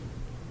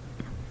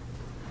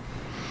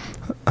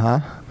 Huh?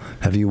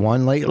 Have you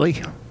won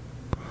lately?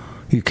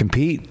 You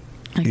compete?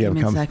 I came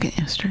in second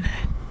yesterday.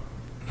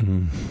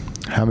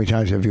 How many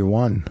times have you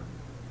won?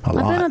 A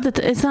lot. I've been at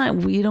it's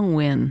not, you don't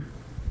win,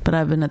 but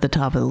I've been at the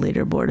top of the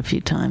leaderboard a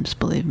few times,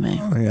 believe me.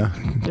 Oh, yeah.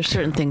 There's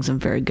certain things I'm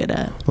very good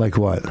at. Like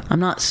what? I'm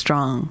not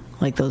strong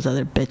like those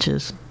other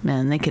bitches.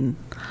 Man, they can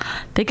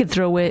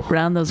throw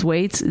around those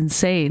weights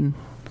insane.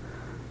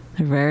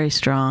 They're very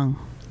strong.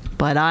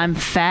 But I'm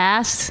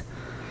fast.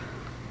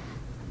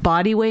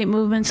 Body weight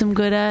movements I'm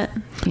good at.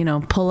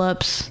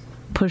 Pull-ups,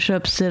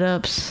 push-ups,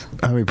 sit-ups.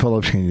 How many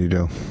pull-ups can you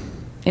do?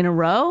 In a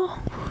row?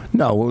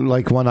 No,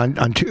 like one on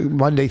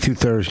Monday through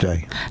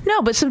Thursday.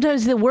 No, but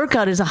sometimes the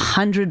workout is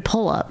 100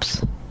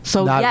 pull-ups.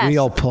 So not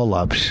real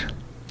pull-ups.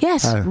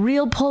 Yes,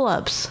 real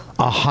pull-ups.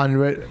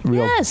 100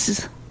 real.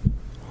 Yes.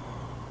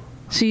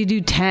 So you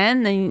do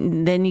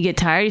 10, then you get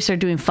tired. You start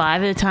doing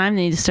 5 at a time.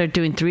 Then you start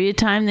doing 3 at a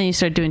time. Then you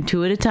start doing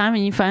 2 at a time,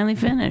 and you finally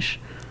finish.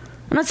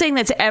 I'm not saying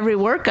that's every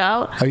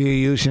workout. Are you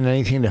using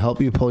anything to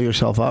help you pull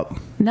yourself up?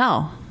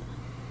 No.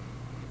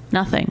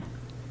 Nothing.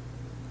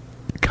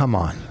 Come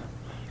on.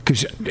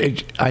 Because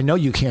I know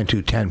you can't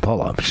do 10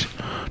 pull-ups.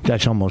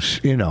 That's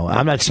almost,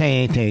 I'm not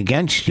saying anything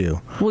against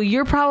you. Well,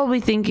 you're probably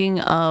thinking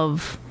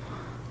of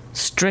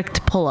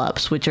strict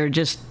pull-ups, which are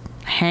just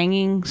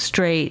hanging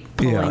straight,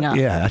 pulling up.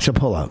 Yeah, that's a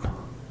pull-up.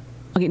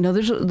 Okay, no,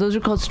 those are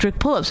called strict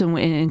pull-ups. And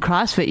in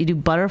CrossFit, you do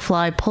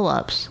butterfly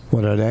pull-ups.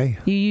 What are they?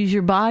 You use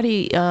your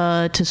body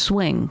to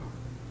swing.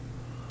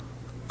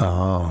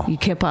 Oh. You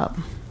kip up.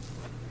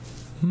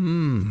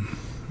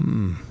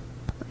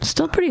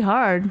 Still pretty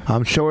hard.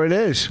 I'm sure it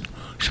is.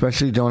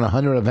 Especially doing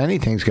 100 of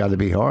anything's got to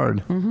be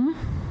hard. Mm-hmm.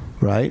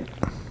 Right?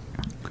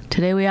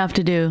 Today we have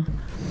to do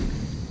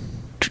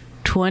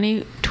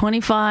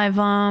 25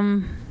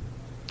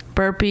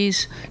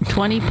 burpees,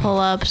 20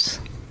 pull-ups,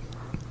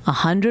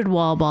 100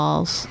 wall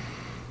balls,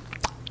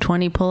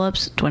 20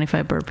 pull-ups,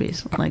 25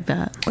 burpees, like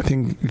that.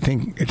 You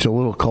think it's a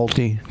little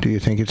culty? Do you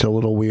think it's a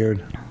little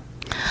weird?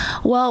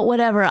 Well,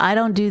 whatever. I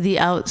don't do the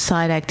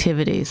outside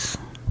activities,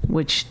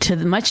 which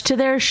much to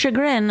their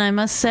chagrin, I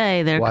must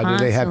say, they're Why do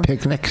they have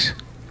picnics?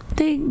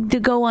 They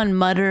go on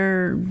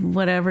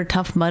whatever,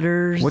 Tough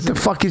Mudders. What the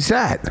fuck is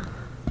that?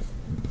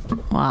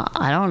 Well,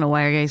 I don't know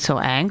why you're getting so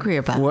angry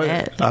about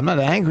it. I'm not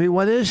angry.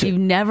 What is it? You've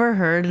never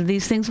heard of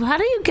these things? How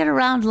do you get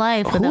around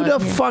life? Who the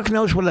fuck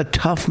knows what a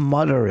Tough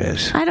Mudder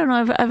is? I don't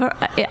know.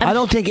 I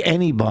don't think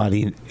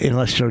anybody,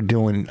 unless they're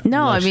doing.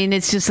 No, I mean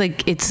it's just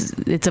like it's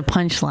a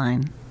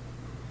punchline.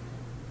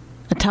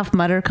 A Tough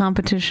Mudder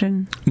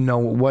competition? No,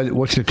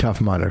 what's the Tough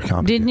Mudder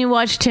competition? Didn't you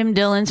watch Tim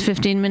Dillon's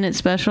 15-minute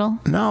special?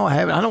 No, I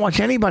haven't. I don't watch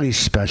anybody's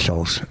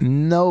specials.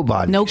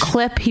 Nobody. No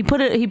clip. He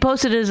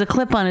posted it as a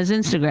clip on his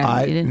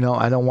Instagram. No,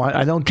 I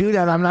don't do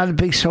that. I'm not a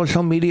big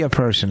social media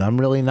person. I'm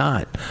really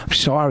not. I'm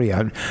sorry.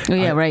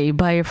 Right. You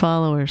buy your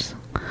followers.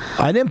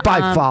 I didn't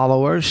buy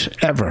followers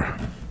ever,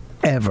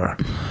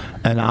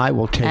 and I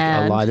will take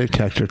a lie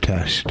detector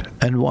test.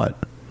 And what?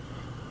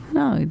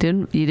 No, you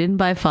didn't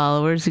buy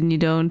followers, and you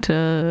don't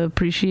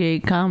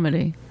appreciate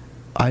comedy.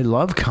 I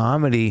love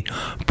comedy,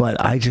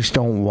 but I just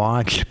don't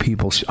watch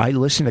people. I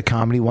listen to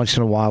comedy once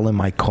in a while in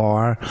my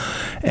car,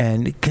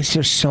 and because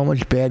there's so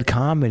much bad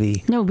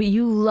comedy. No, but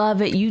you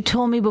love it. You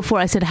told me before.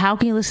 I said, "How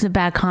can you listen to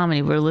bad comedy?"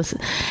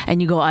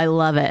 And you go, "I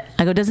love it."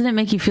 I go, "Doesn't it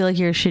make you feel like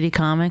you're a shitty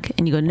comic?"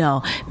 And you go,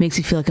 "No, it makes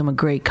you feel like I'm a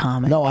great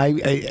comic." No, I'm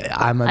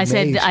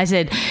amazed. I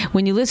said,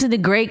 when you listen to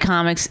great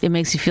comics, it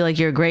makes you feel like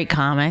you're a great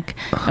comic,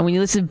 and when you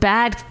listen to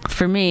bad,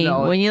 for me,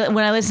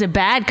 when I listen to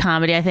bad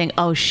comedy, I think,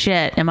 "Oh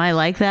shit, am I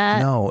like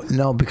that?"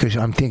 No, because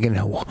I'm thinking,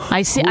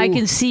 I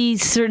can see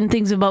certain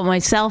things about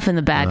myself in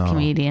the bad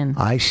comedian.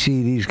 I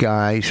see these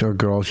guys or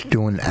girls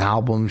doing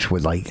albums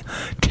with like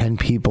 10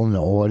 people in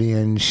the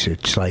audience.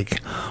 It's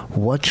like,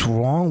 what's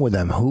wrong with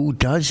them? Who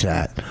does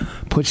that?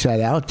 Puts that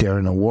out there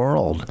in the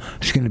world.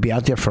 It's going to be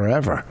out there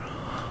forever.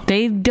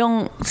 They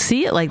don't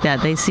see it like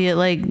that. They see it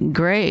like,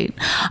 great.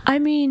 I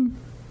mean,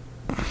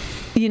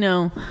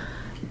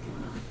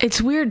 it's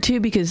weird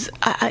too, because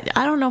I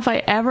don't know if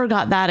I ever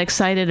got that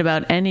excited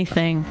about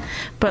anything,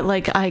 but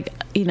like I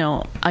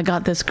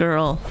got this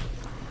girl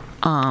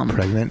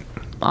pregnant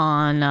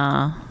on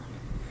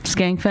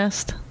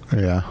Skankfest.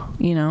 Yeah.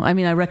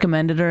 I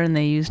recommended her and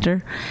they used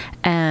her,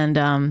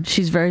 and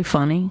she's very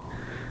funny,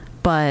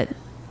 but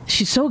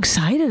she's so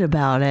excited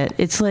about it.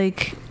 It's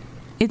like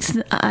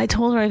I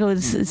told her, I go,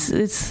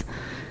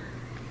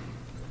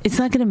 it's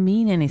not going to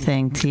mean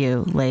anything to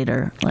you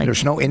later. Like,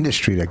 there's no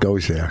industry that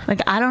goes there.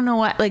 Like, I don't know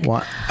why. Like,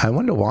 I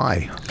wonder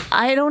why.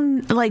 I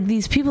don't like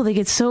these people. They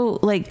get so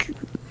like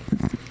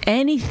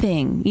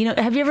anything.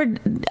 Have you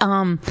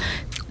ever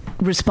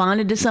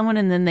responded to someone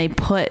and then they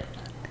put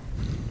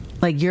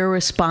like your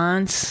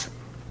response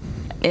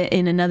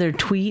in another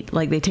tweet?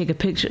 Like they take a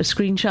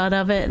screenshot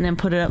of it, and then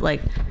put it up.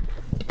 Like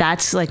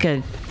that's like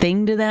a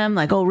thing to them.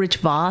 Like, oh, Rich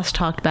Voss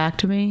talked back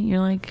to me.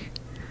 You're like.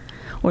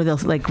 Or they'll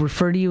like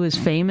refer to you as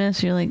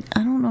famous. You're like,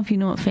 I don't know if you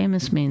know what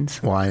famous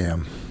means. Well, I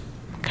am.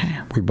 Okay.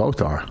 We both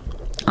are.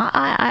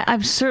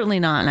 I'm certainly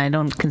not, and I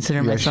don't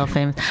consider myself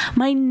famous.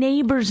 My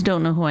neighbors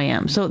don't know who I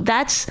am. So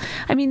there's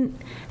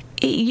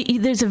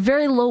a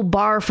very low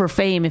bar for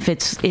fame if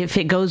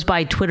it goes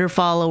by Twitter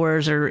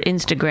followers or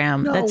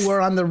Instagram. No, we're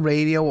on the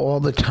radio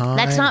all the time.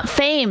 That's not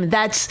fame.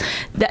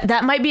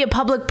 That might be a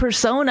public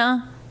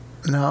persona.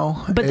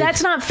 No. But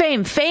that's not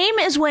fame. Fame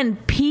is when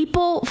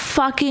people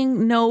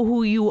fucking know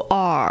who you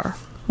are.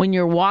 When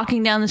you're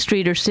walking down the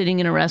street or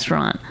sitting in a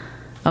restaurant.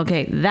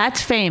 Okay,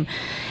 that's fame.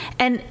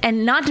 And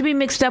not to be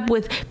mixed up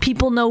with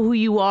people know who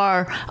you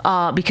are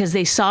because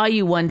they saw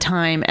you one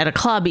time at a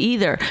club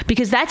either.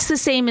 Because that's the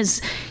same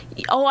as,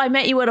 oh, I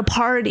met you at a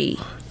party.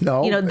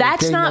 No,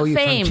 that's not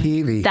fame. From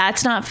TV.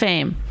 That's not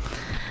fame.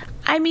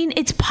 I mean,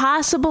 it's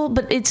possible,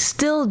 but it's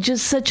still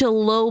just such a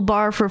low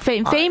bar for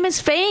fame. Fame is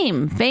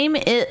fame. Fame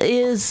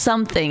is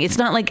something. It's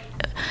not like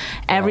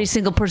every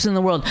single person in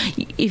the world.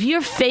 If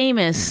you're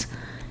famous,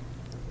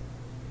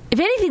 if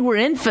anything, we're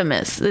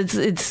infamous.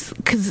 It's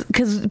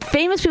because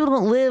famous people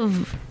don't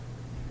live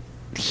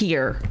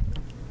here.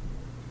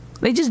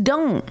 They just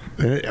don't.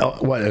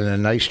 What, in a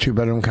nice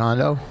 2-bedroom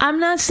condo? I'm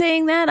not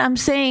saying that. I'm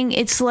saying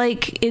it's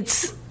like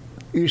it's.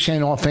 You're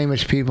saying all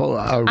famous people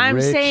are I'm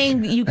rich? I'm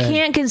saying you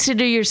can't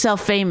consider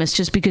yourself famous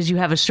just because you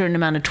have a certain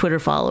amount of Twitter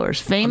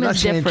followers. Fame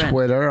is different. I'm not saying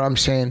Twitter. I'm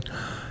saying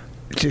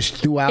just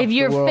throughout the world. If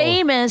you're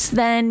famous,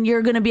 then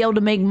you're going to be able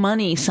to make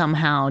money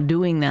somehow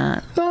doing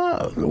that.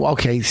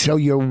 Okay, so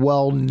you're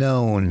well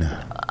known.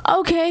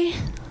 Okay.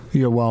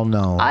 You're well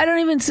known. I don't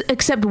even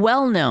accept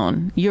well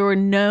known. You're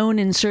known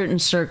in certain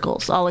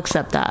circles. I'll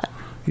accept that.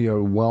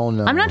 You're well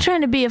known. I'm not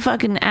trying to be a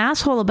fucking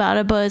asshole about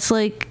it, but it's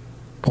like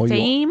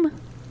fame.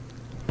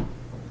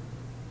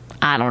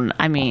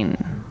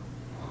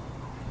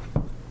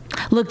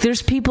 Look,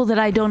 there's people that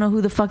I don't know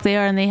who the fuck they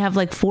are, and they have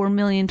like 4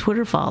 million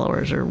Twitter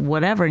followers or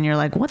whatever, and you're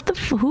like, what the?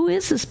 Who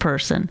is this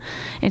person?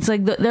 It's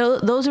like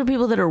those are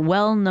people that are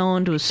well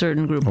known to a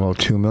certain group. Well,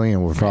 2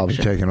 million were probably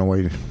taken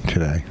away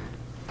today.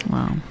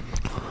 Wow.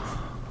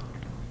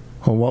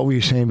 Well, what were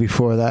you saying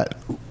before that?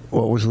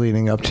 What was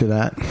leading up to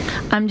that?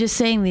 I'm just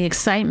saying the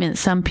excitement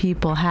some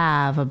people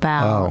have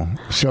about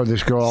so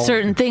this girl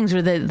certain things,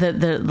 or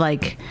the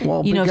like.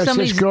 Well, you know, because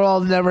somebody's, this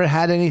girl never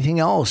had anything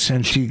else,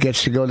 and she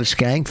gets to go to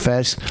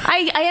Skankfest.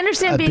 I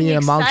understand being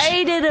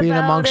excited being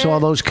about amongst it.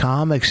 all those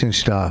comics and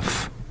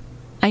stuff.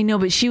 I know,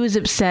 but she was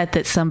upset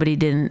that somebody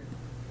didn't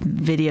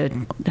video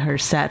her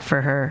set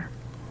for her.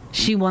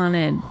 She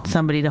wanted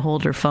somebody to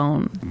hold her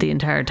phone the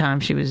entire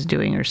time she was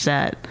doing her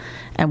set.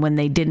 And when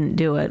they didn't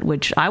do it,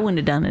 which I wouldn't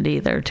have done it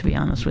either, to be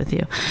honest with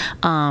you,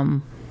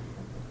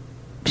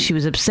 she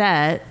was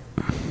upset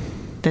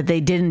that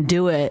they didn't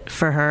do it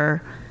for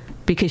her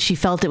because she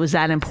felt it was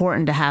that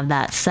important to have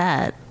that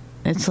set.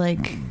 It's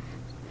like,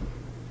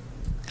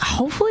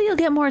 hopefully you'll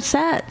get more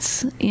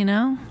sets, you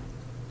know?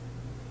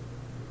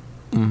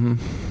 Mm-hmm.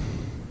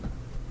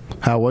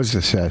 How was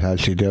the set?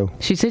 How'd she do?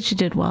 She said she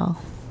did well.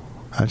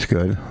 That's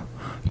good.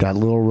 That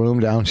little room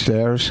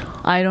downstairs?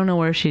 I don't know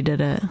where she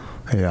did it.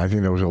 Yeah, I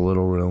think there was a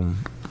little room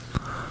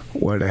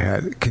where they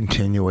had a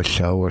continuous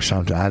show or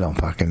something. I don't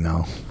fucking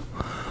know.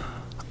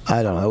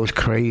 I don't know. It was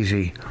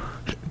crazy.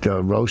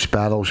 The roast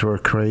battles were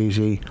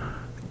crazy.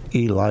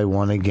 Eli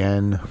won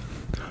again.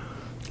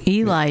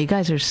 Eli, you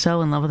guys are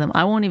so in love with him.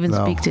 I won't even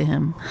speak to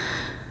him.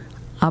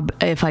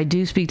 If I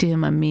do speak to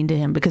him, I'm mean to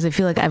him because I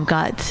feel like I've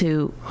got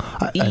to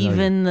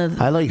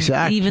I like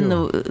Zach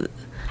too.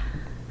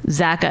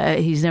 Zach,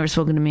 he's never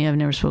spoken to me. I've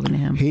never spoken to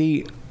him.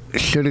 He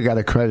should have got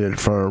a credit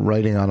for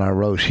writing on our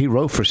roast. He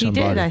wrote for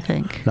somebody. He did, I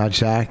think. Not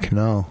Zach,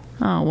 no.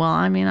 Oh, well,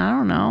 I mean, I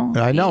don't know.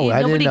 I know.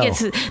 I didn't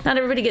know. Not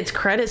everybody gets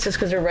credits just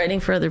because they're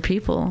writing for other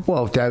people.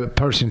 Well, if that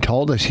person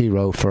told us he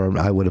wrote for him,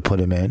 I would have put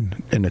him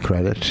in the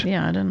credits.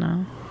 Yeah, I don't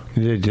know.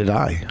 Did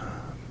I?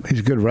 He's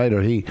a good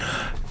writer.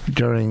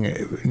 During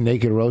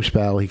Naked Roast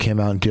Battle, he came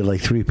out and did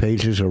like 3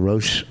 pages of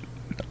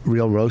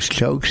real roast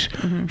jokes.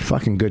 Mm-hmm.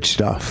 Fucking good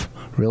stuff.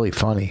 Really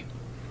funny.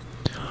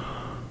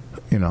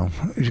 You know,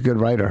 he's a good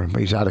writer,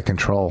 but he's out of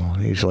control.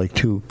 He's like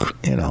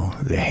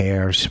the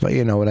hairs, but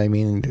you know what I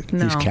mean? No.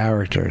 These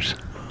characters.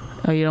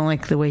 Oh, you don't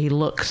like the way he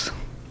looks?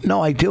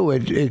 No, I do.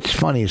 It's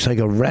funny. It's like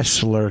a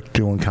wrestler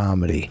doing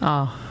comedy.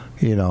 Oh.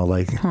 You know,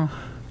 like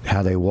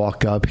how they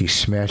walk up, he's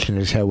smashing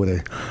his head with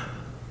a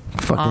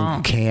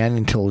fucking can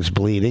until it's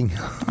bleeding.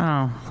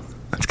 Oh.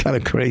 It's kind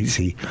of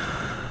crazy.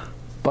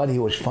 But he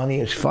was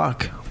funny as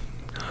fuck.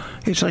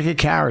 It's like a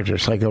character.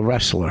 It's like a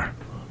wrestler.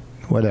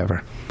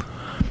 Whatever.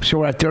 So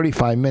we're at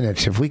 35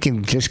 minutes. If we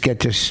can just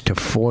get this to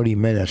 40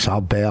 minutes, I'll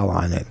bail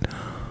on it.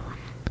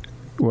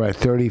 We're at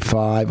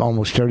 35,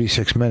 almost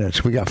 36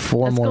 minutes. We got 4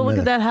 more minutes. Let's go look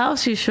at that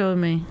house you showed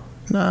me.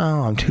 No,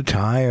 I'm too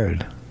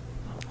tired.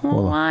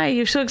 Well, why?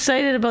 You're so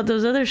excited about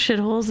those other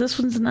shitholes. This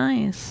one's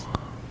nice.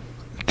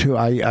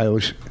 I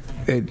was...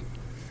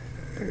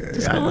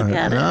 Just go look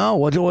at it.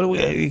 No,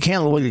 you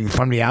can't look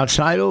from the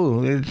outside.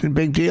 Oh, it's a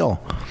big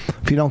deal.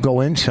 If you don't go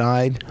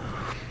inside,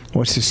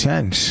 what's the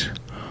sense?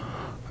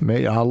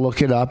 Maybe I'll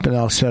look it up and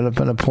I'll set up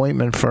an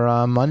appointment for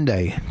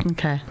Monday.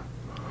 Okay.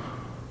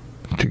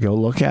 To go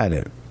look at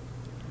it.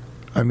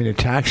 I mean, the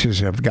taxes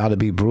have got to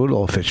be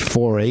brutal if it's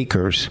 4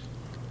 acres.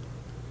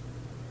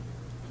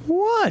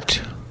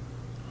 What?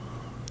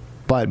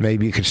 But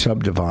maybe you could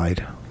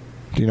subdivide.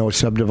 Do you know what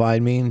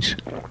subdivide means?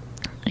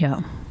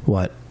 Yeah.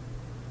 What?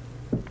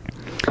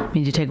 It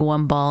means you take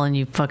one ball and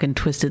you fucking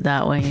twist it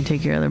that way, and you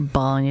take your other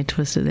ball and you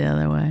twist it the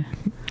other way.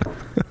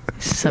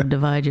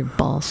 Subdivide your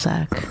ball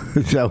sack.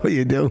 Is that what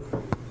you do?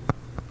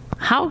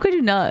 How could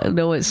you not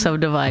know what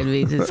subdivide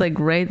means? It's like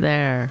right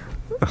there.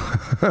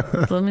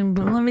 Let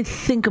me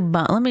think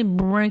about. Let me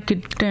break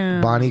it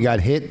down. Bonnie got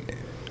hit.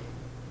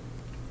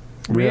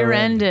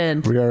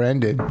 Rear-ended.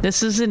 Rear-ended.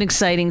 This is an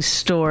exciting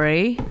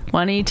story.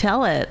 Why don't you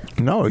tell it?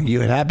 No,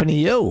 it happened to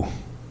you.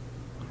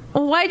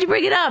 Well, why'd you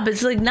bring it up?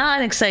 It's like not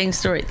an exciting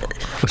story.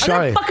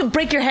 Sorry. I'm gonna fucking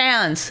break your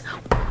hands.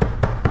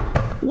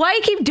 Why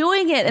you keep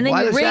doing it? And then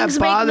Why your does rings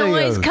that make bother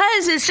noise. you?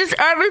 Because it's just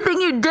everything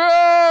you do.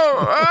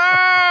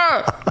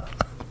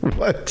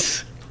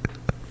 What?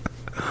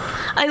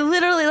 I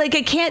literally, I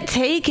can't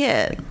take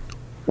it.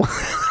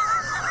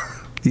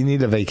 You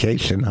need a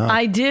vacation, huh?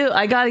 I do.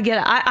 I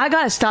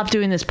gotta stop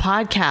doing this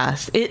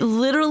podcast. It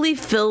literally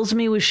fills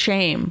me with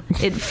shame.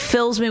 It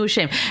fills me with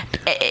shame.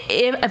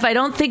 If I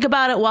don't think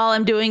about it while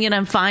I'm doing it,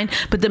 I'm fine.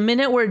 But the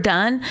minute we're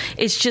done,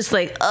 it's just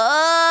like,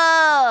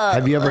 oh.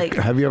 Have you ever?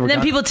 And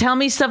then people tell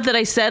me stuff that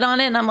I said on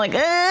it, and I'm like,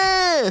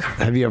 ugh.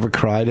 Have you ever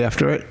cried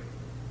after it?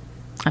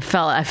 I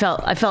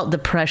felt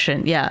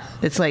depression. Yeah,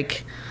 it's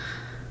like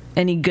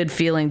any good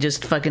feeling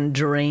just fucking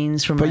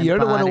drains from my body. But you're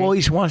the one who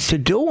always wants to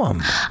do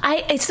them.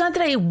 It's not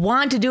that I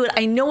want to do it.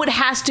 I know it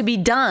has to be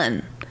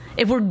done.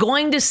 If we're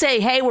going to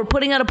say, hey, we're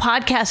putting out a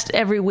podcast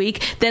every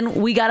week, then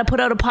we got to put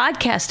out a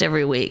podcast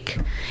every week.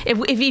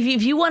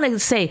 If you want to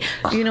say,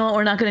 you know what,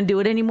 we're not going to do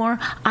it anymore,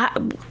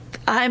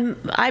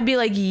 I'd be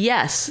like,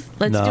 yes,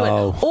 let's do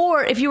No. it.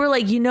 Or if you were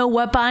like, you know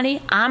what,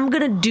 Bonnie, I'm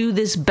gonna do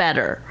this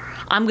better.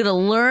 I'm gonna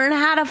learn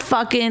how to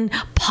fucking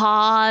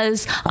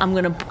pause. I'm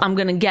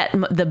gonna get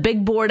the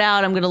big board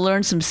out. I'm gonna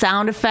learn some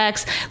sound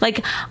effects.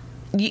 Like,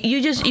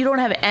 you don't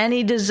have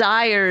any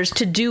desires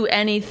to do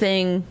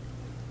anything.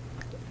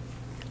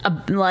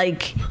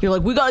 Like, you're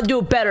like, we gotta do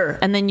it better,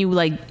 and then you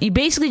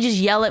basically just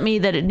yell at me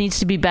that it needs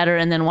to be better,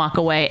 and then walk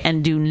away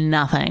and do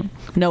nothing.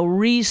 No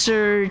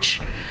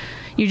research.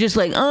 You're just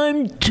like,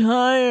 I'm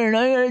tired.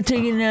 I gotta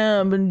take a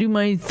nap and do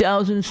my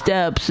 1,000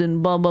 steps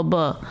and blah blah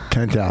blah.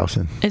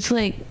 10,000. It's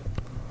like,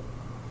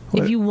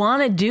 if you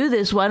want to do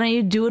this, why don't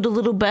you do it a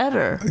little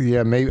better?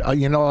 Yeah, maybe.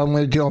 You know what I'm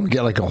going to do? I'm going to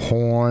get like a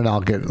horn.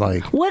 I'll get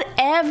like...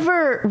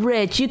 Whatever,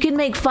 Rich. You can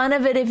make fun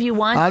of it if you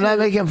want to. I'm not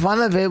making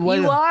fun of it.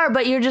 You are,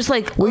 but you're just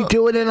like... We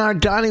do it in our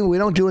dining. We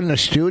don't do it in the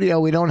studio.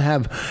 We don't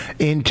have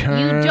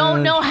interns. You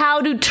don't know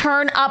how to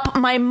turn up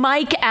my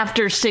mic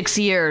after 6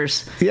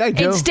 years. Yeah, I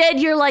do. Instead,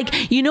 you're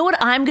like, you know what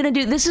I'm going to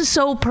do? This is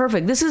so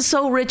perfect. This is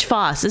so Rich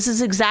Foss. This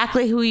is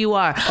exactly who you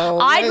are. Oh,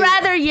 I'd wait.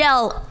 rather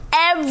yell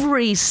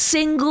every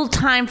single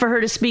time for her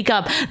to speak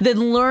up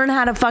than learn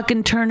how to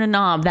fucking turn a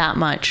knob that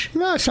much.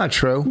 No, it's not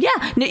true. Yeah,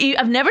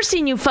 I've never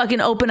seen you fucking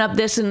open up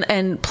this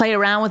and play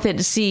around with it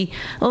to see,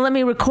 well, let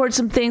me record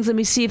some things. Let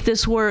me see if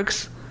this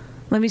works.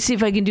 Let me see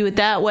if I can do it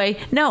that way.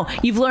 No,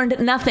 you've learned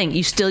nothing.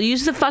 You still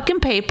use the fucking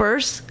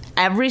papers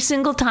every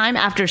single time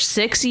after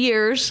 6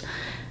 years.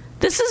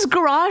 This is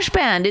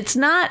GarageBand. It's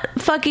not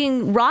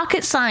fucking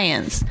rocket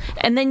science.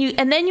 And then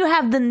you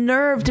have the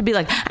nerve to be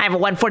like, I have a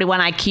 141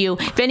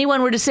 IQ. If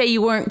anyone were to say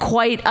you weren't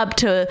quite up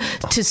to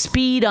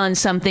speed on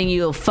something,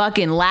 you'll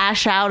fucking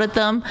lash out at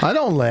them. I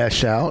don't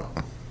lash out.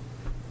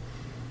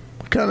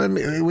 What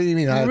do you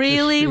mean? Not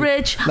Really,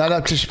 up to speed? Rich? Not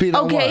up to speed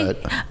on Okay.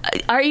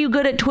 what? Are you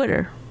good at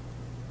Twitter?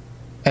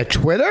 At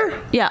Twitter?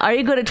 Yeah, are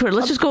you good at Twitter?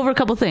 Let's just go over a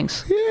couple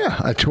things.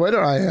 Yeah, at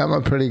Twitter I am.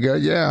 I'm pretty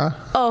good, yeah.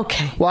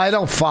 Okay. Well, I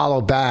don't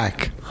follow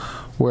back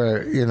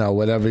where,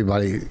 what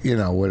everybody,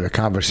 where the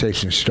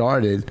conversation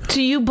started.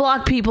 So you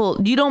block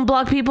people. You don't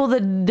block people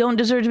that don't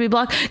deserve to be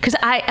blocked? Because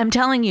I'm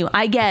telling you,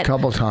 I get... A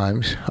couple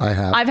times I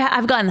have.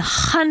 I've gotten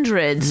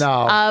hundreds of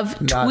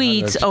not tweets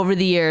hundreds. over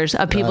the years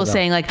of people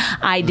saying, like,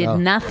 I did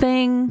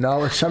nothing.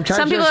 No, sometimes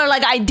Some people there's- are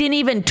like, I didn't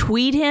even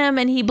tweet him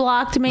and he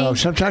blocked me. No,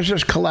 sometimes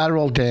there's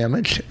collateral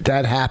damage.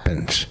 That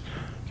happens.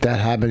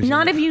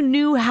 Not if you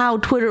knew how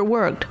Twitter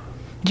worked.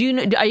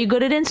 Are you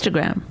good at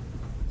Instagram?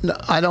 No,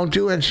 I don't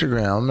do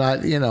Instagram. I'm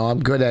not,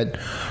 I'm good at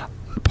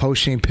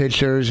posting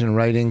pictures and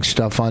writing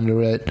stuff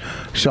under it.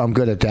 So I'm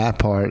good at that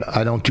part.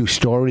 I don't do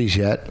stories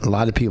yet. A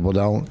lot of people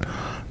don't.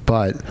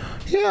 But,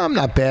 yeah, I'm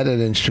not bad at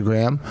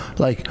Instagram.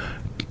 Like,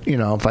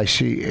 if I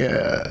see...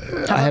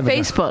 How I have about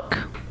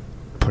Facebook?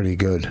 Pretty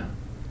good.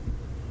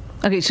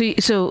 Okay,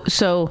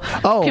 so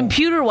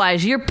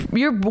computer-wise,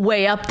 you're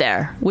way up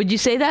there. Would you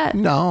say that?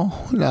 No,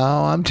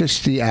 I'm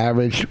just the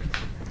average...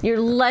 You're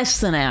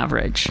less than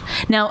average.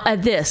 Now,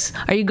 at this,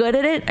 are you good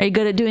at it? Are you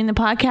good at doing the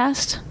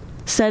podcast?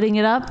 Setting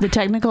it up? The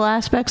technical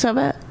aspects of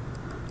it?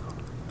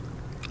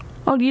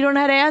 Oh, you don't know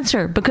how to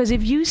answer. Because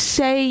if you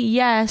say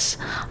yes,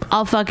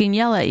 I'll fucking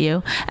yell at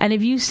you. And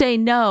if you say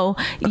no,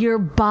 your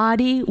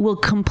body will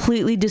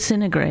completely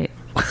disintegrate.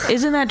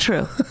 Isn't that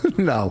true?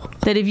 No.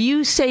 That if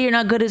you say you're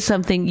not good at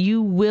something,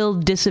 you will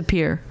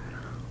disappear.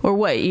 Or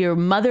what? Your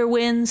mother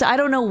wins? I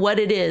don't know what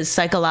it is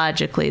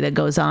psychologically that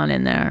goes on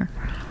in there.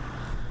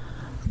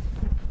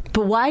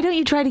 But why don't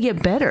you try to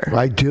get better?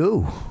 I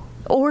do.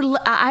 Or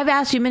I've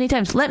asked you many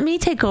times, let me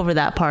take over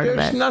that part of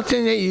There's it.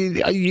 nothing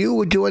that you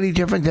would do any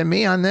different than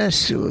me on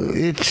this.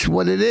 It's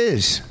what it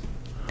is.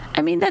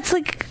 I mean, that's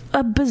like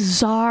a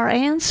bizarre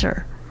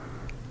answer.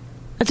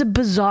 That's a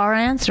bizarre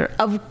answer.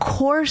 Of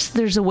course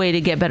there's a way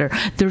to get better.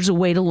 There's a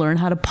way to learn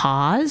how to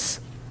pause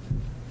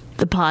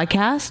the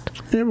podcast.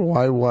 Yeah,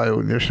 but why?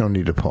 There's no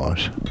need to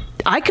pause.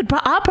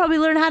 I'll probably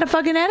learn how to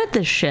fucking edit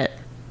this shit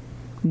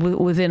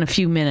within a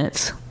few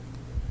minutes.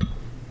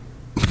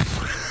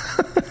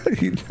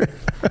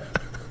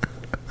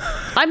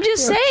 I'm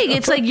just saying,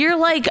 it's like you're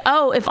like,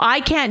 oh, if I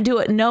can't do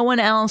it, no one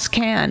else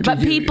can. But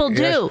people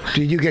do. Yes.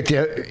 Did you get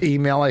the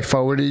email I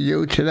forwarded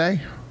you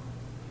today?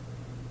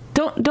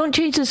 Don't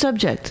change the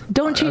subject.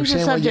 Don't change the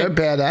I'm saying what you're subject.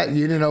 bad at.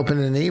 You didn't open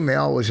an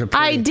email. It was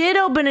I did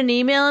open an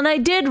email and I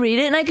did read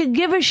it, and I could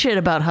give a shit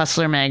about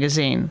Hustler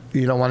magazine.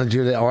 You don't want to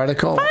do the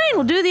article? Fine,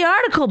 we'll do the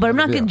article, but I'm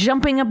not deal.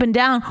 jumping up and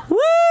down.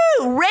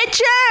 Woo,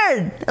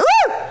 Richard!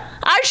 Woo!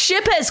 Our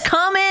ship has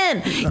come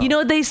in. You know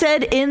what they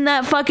said in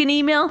that fucking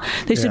email?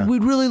 They said,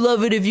 we'd really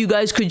love it if you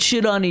guys could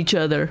shit on each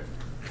other.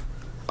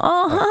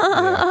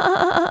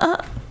 Oh.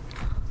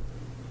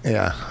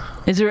 Yeah.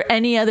 Is there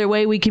any other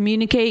way we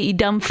communicate, you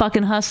dumb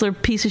fucking hustler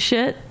piece of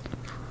shit?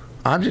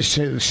 I'm just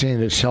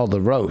seeing it sell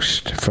the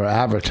roast for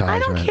advertisement. I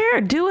don't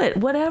care. Do it.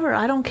 Whatever.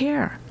 I don't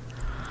care.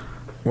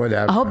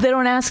 Whatever. I hope they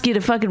don't ask you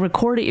to fucking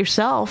record it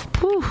yourself.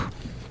 Poof.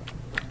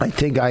 I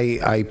think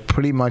I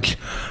pretty much,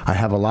 I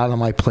have a lot on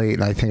my plate,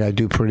 and I think I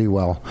do pretty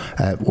well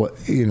at what,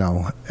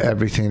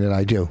 everything that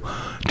I do.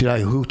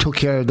 Who took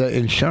care of the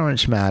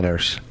insurance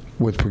matters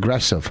with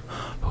Progressive?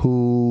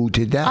 Who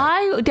did that?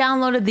 I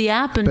downloaded the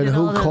app and But did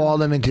who all the...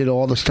 called them and did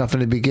all the stuff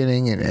in the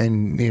beginning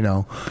and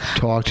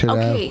talked to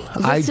Okay,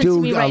 them? listen to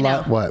me right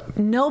now. What?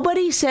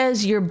 Nobody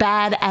says you're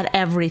bad at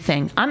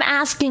everything. I'm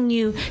asking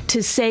you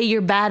to say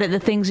you're bad at the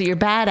things that you're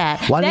bad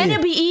at. Then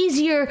it'd be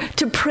easier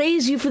to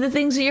praise you for the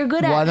things that you're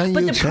good at.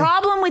 But the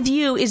problem with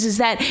you is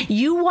that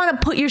you want to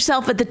put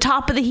yourself at the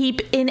top of the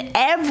heap in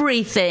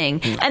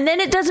everything, and then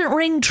it doesn't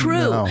ring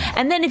true. No.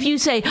 And then if you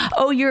say,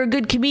 "Oh, you're a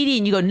good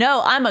comedian," you go,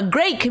 "No, I'm a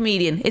great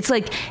comedian." It's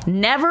like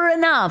never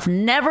enough,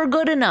 never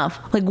good enough.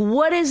 Like,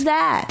 what is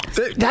that?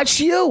 That's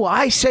you.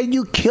 I said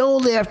you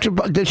killed after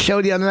the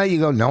show the other night. You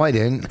go, no, I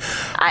didn't.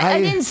 I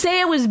didn't say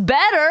it was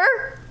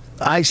better.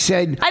 I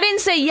said... I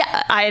didn't say,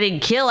 yeah, I didn't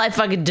kill. I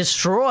fucking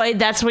destroyed.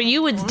 That's what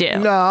you would do.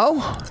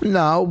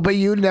 No, but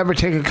you never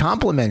take a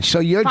compliment. So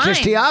you're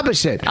just the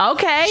opposite.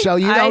 Okay. So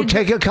you don't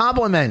take a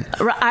compliment.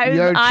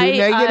 You're too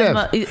negative.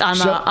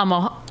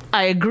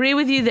 I agree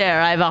with you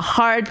there. I have a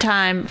hard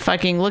time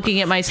fucking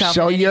looking at myself.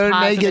 So in any your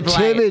positive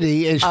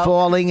negativity light. is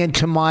falling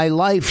into my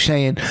life,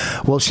 saying,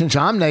 well, since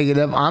I'm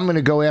negative, I'm going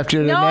to go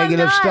after the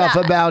negative stuff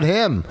about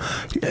him.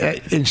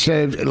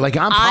 Instead of, like,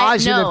 I'm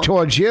positive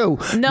towards you.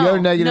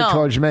 You're negative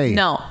towards me.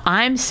 No,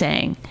 I'm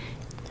saying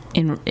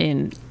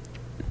in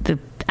the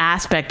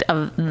aspect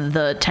of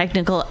the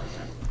technical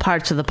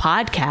parts of the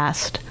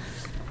podcast,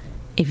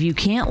 if you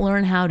can't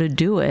learn how to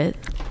do it.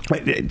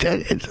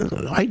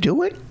 I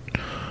do it.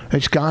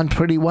 It's gone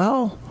pretty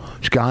well.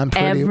 It's gone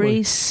pretty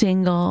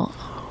well.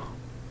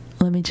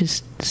 Let me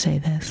just say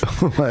this.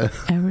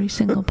 Every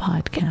single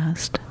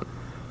podcast,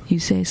 you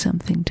say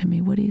something to me.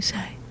 What do you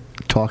say?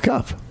 Talk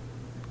up.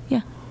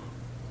 Yeah.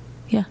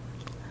 Yeah.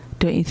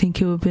 Don't you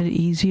think it would have been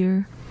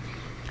easier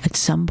at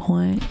some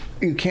point?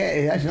 You can't.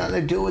 It has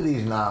nothing to do with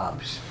these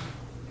knobs.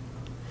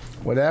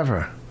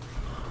 Whatever.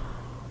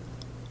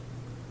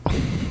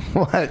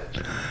 What?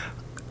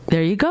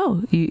 There you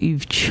go.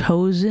 You've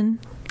chosen...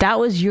 That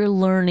was your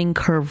learning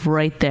curve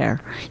right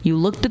there. You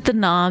looked at the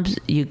knobs,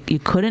 you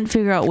couldn't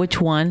figure out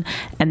which one,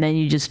 and then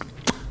you just,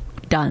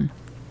 done.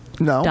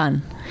 No.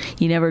 Done.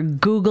 You never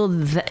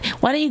Googled that.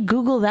 Why don't you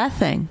Google that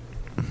thing?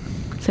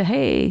 Say,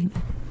 hey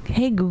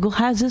Google,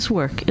 how's this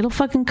work? It'll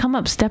fucking come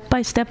up step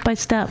by step by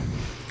step.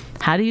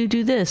 How do you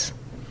do this?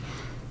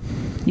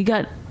 You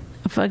got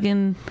a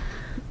fucking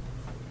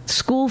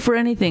school for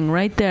anything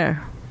right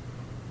there.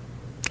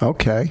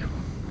 Okay.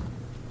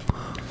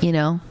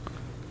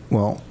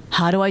 Well...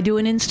 How do I do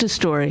an Insta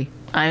story?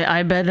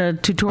 I bet a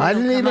tutorial. I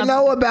didn't even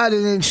know about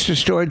an Insta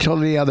story till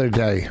the other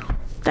day.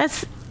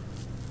 That's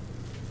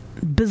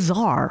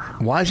bizarre.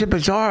 Why is it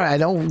bizarre?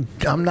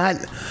 I'm not.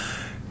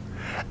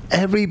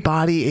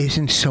 Everybody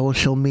isn't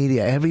social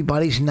media.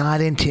 Everybody's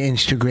not into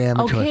Instagram.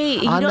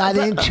 Okay, I'm not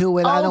into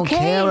it. I don't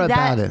care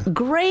about it.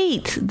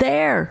 Great.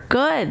 There.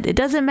 Good. It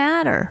doesn't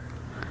matter.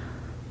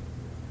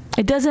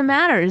 It doesn't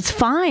matter. It's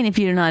fine if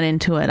you're not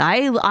into it.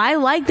 I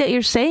like that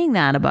you're saying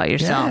that about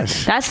yourself.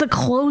 Yes. That's the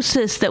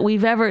closest that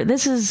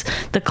this is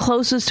the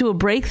closest to a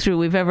breakthrough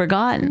we've ever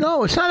gotten.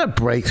 No, it's not a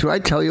breakthrough. I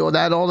tell you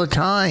that all the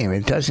time.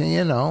 It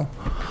doesn't,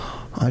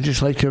 I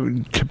just like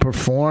to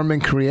perform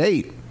and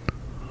create.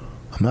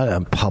 I'm not a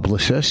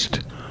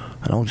publicist.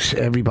 I don't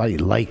everybody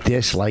like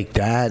this, like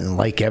that, and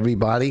like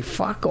everybody.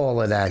 Fuck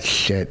all of that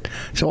shit.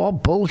 It's all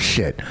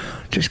bullshit.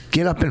 Just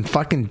get up and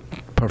fucking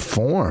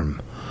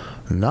perform.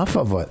 Enough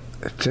of it.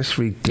 It's just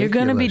ridiculous. You're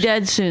going to be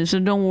dead soon, so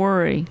don't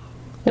worry.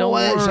 Don't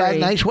worry. Is that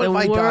nice? What if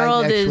I die next week? The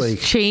world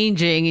is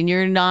changing, and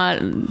you're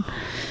not...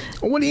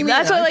 What do you mean?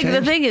 That's why,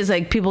 the thing is,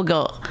 people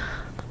go...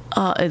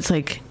 it's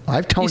like...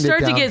 I've toned it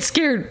down. You start to get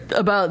scared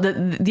about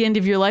the end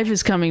of your life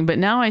is coming, but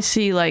now I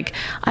see, I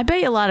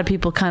bet you a lot of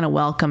people kind of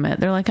welcome it.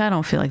 They're like, I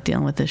don't feel like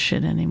dealing with this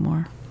shit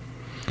anymore.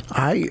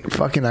 I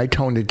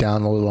toned it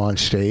down a little on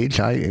stage.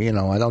 I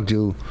don't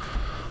do...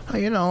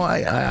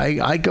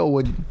 I go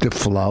with the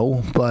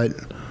flow, but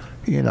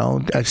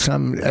at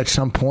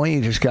some point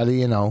you just got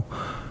to I'm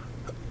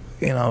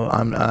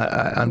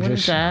what just. What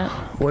is that?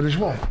 What is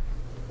what?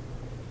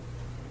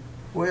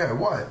 Where?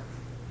 What?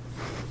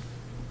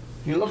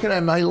 You're looking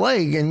at my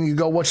leg and you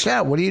go, "What's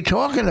that? What are you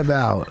talking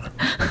about?"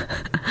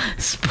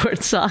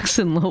 Sports socks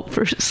and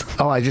loafers.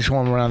 Oh, I just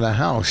wore them around the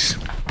house.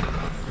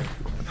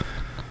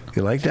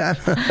 You like that?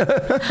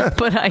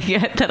 But I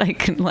get that I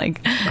can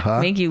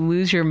make you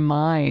lose your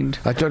mind.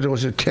 I thought there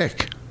was a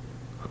tick.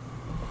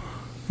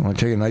 You want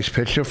to take a nice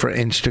picture for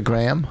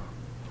Instagram?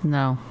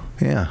 No.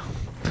 Yeah.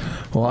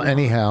 Well,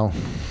 anyhow,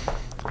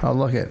 I'll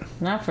look it.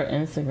 Not for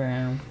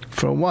Instagram.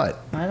 For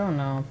what? I don't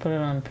know. Put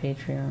it on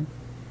Patreon.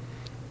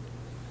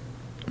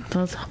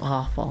 That's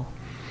awful.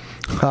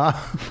 Huh?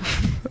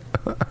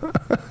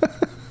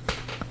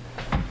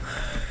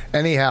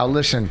 Anyhow,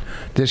 listen.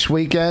 This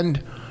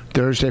weekend...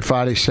 Thursday,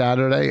 Friday,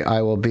 Saturday,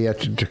 I will be at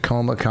the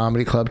Tacoma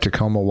Comedy Club,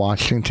 Tacoma,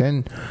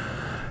 Washington.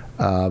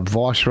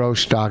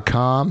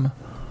 VossRoast.com.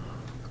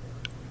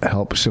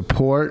 Help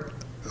support.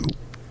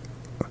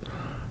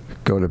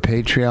 Go to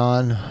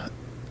Patreon.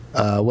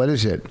 What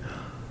is it?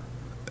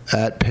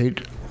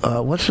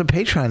 What's the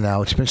Patreon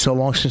now? It's been so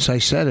long since I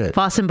said it.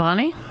 Voss and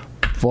Bonnie?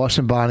 Voss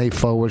and Bonnie /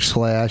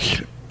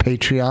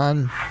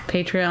 Patreon.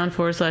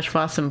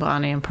 Patreon.com/Voss and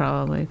Bonnie, and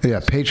probably. Yeah,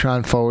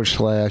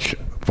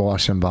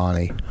 Patreon.com/Voss and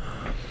Bonnie.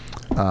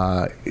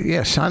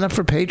 Yeah, sign up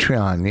for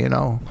Patreon. You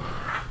know,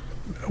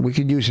 we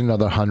could use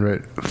another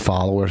 100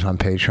 followers on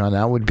Patreon.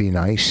 That would be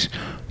nice.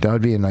 That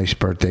would be a nice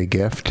birthday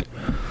gift.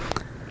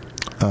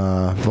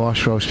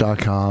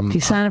 VossRoast.com. If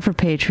you sign up for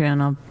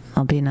Patreon,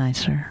 I'll be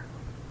nicer.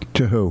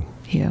 To who?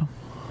 You.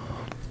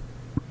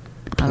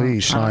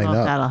 Please sign I don't know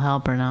up. if that'll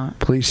help or not.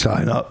 Please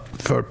sign up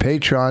for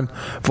Patreon.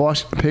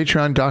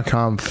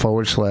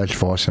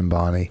 Patreon.com/Voss and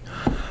Bonnie.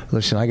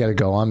 Listen, I got to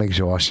go. I'm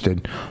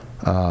exhausted.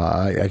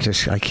 I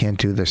can't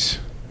do this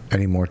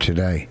anymore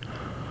today.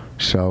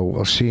 So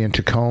we'll see you in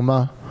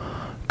Tacoma.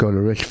 Go to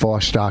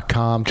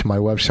richvoss.com, to my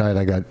website.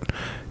 I got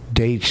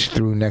dates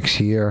through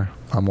next year.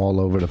 I'm all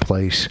over the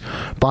place.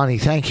 Bonnie,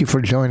 thank you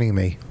for joining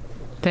me.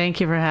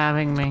 Thank you for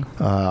having me.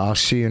 I'll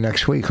see you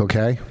next week,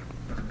 okay?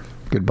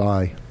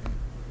 Goodbye.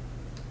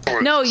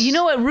 No, you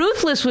know what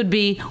ruthless would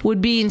be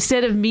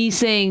instead of me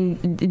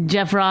saying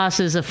Jeff Ross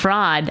is a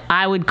fraud,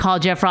 I would call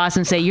Jeff Ross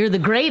and say, you're the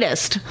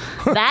greatest.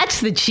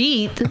 That's the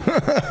cheat.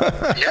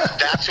 Yeah,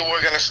 that's what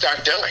we're going to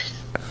start doing.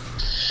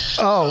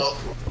 Oh,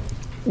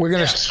 we're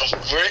going to... So,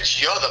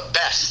 Rich, you're the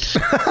best.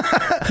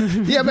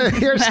 Yeah, but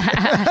here's...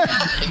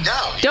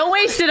 No. Don't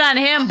waste it on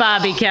him,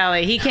 Bobby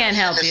Kelly. He can't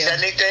help you.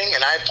 Anything,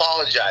 and I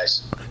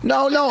apologize.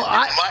 No,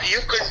 You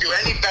couldn't do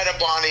any better,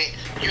 Bonnie.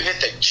 You hit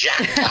the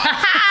jackpot.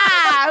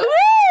 Woo!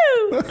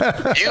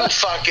 You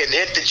fucking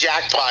hit the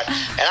jackpot.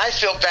 And I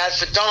feel bad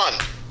for Don.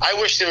 I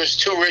wish there was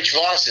 2 Rich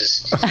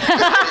Vosses.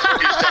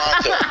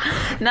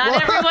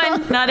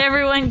 Not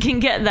everyone can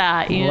get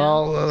that. You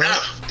know? Well, No,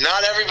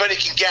 not everybody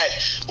can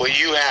get what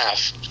you have.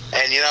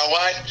 And you know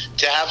what?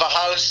 To have a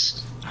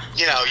house,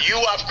 you know,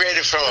 you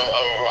upgraded from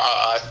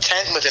a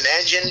tent with an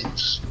engine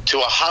to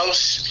a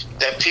house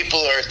that people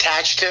are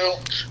attached to.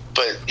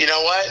 But you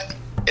know what?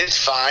 It's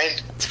fine.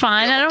 It's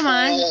fine. I don't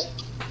mind.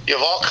 You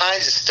have all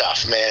kinds of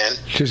stuff, man.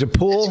 there's a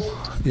pool.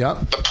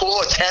 Yep. The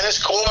pool, a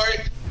tennis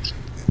court.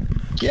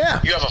 Yeah.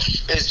 You have I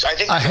think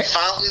there's a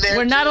fountain there.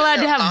 We're not too. allowed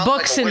Is to there a have fountain,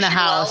 books like a in the wishing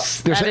well?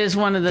 house. That is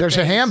one of the There's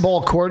things. a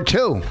handball court,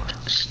 too.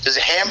 There's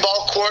a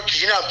handball court,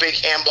 because you know how big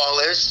handball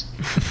is.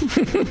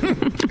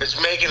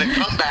 It's making a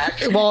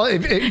comeback. Well,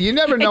 you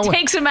never know. It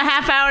takes him a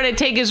half hour to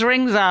take his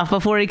rings off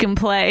before he can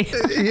play.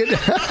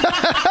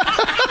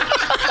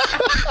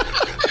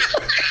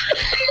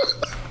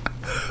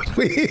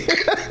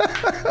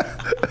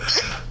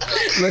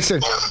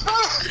 Listen.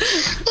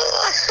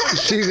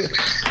 See,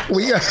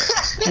 we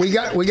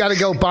got to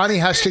go. Bonnie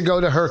has to go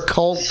to her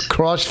cult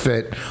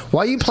CrossFit.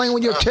 Why are you playing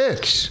with your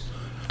tits?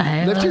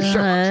 Lift your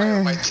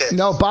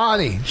No,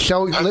 Bonnie.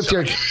 Show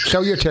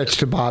your tits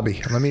to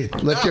Bobby. Let me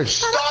lift your.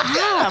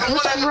 Stop!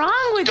 What's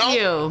wrong with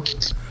you?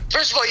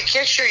 First of all, you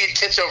can't show your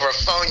tits over a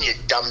phone, you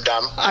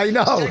dum-dum. I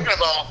know. Second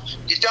of all,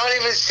 you don't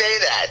even say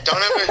that.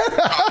 Don't ever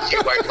talk to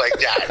your wife like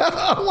that.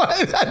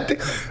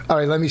 All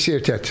right, let me see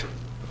your tits.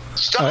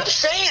 Stop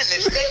saying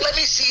this. Let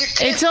me see your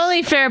tits. It's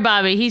only fair,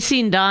 Bobby. He's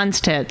seen Don's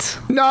tits.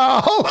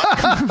 No. What?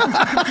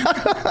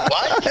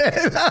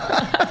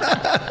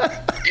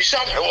 You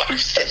saw my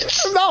wife's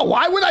tits. No,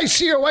 why would I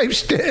see your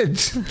wife's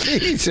tits?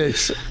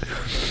 Jesus.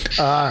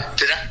 I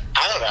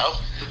don't know.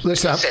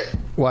 Listen.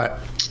 What?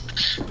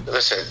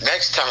 Listen,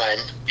 next time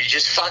you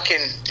just fucking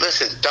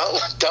listen.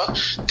 Don't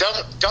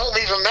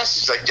leave a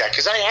message like that,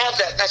 because I have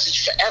that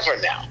message forever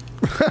now.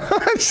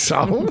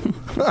 So? You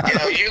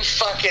know, you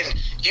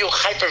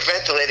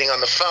hyperventilating on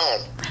the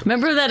phone.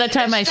 Remember that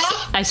time I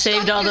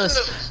saved all those.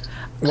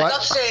 What?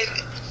 Stop saying.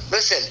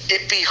 Listen,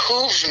 it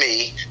behooves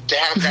me to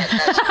have that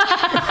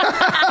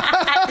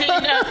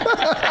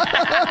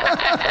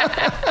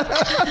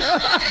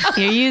message.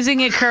 You're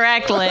using it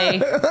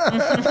correctly.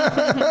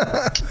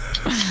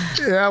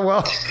 Yeah,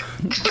 well,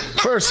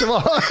 first of all.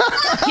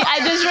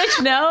 Does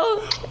Rich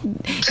know?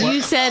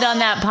 You said on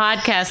that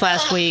podcast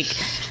last week,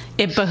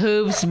 it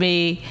behooves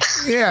me,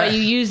 but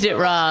you used it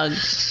wrong.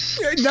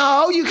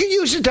 No, you can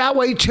use it that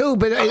way too,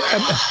 but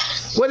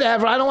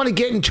whatever. I don't want to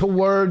get into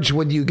words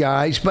with you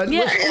guys, but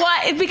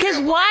why? Because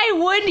why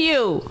would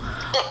you?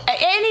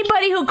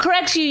 Anybody who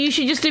corrects you, you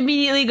should just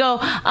immediately go,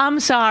 "I'm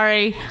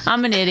sorry,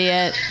 I'm an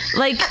idiot."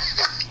 Like,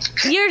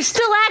 you're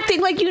still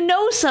acting like you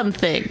know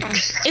something.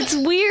 It's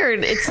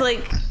weird. It's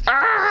like,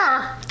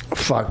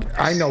 fuck.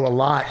 I know a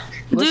lot.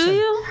 Listen. Do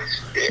you?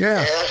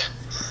 Yeah.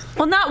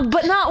 Well,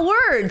 not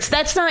words.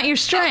 That's not your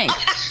strength.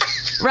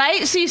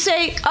 Right? So you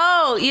say,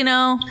 oh, you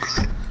know,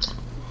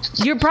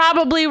 you're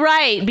probably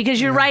right,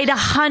 because you're right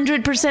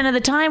 100% of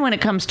the time when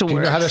it comes to words. Do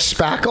you know how to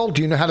spackle?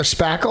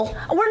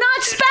 We're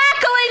not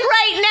spackling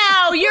right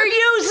now. You're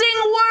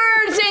using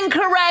words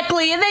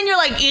incorrectly. And then you're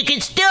like, you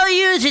can still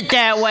use it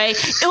that way.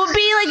 It would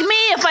be like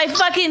me if I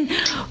fucking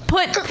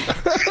put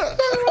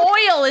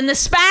oil in the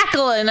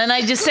spackling and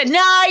I just said,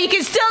 no, you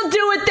can still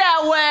do it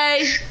that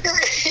way.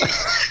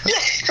 Yeah,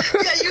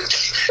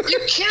 you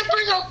can't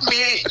bring up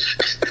me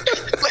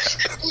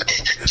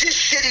just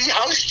shitty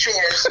house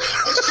chores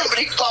when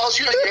somebody calls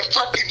you on your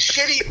fucking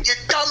your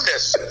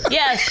dumbness.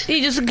 Yes,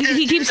 he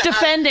keeps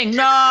defending.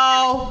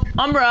 No,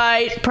 I'm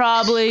right,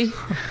 probably.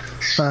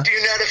 Do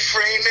you know how to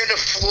frame in a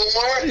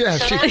floor? Yeah,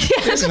 she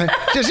doesn't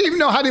even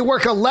know how to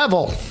work a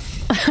level.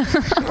 A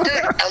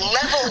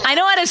level. I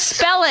know how to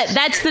spell it.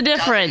 That's the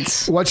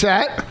difference. What's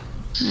that?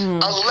 A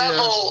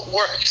level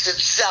works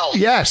itself.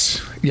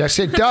 Yes,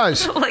 it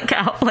does. Like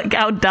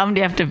how dumb do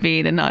you have to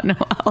be to not know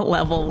how a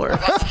level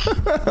works?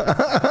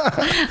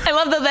 I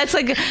love that.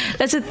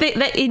 That's a thing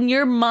that in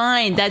your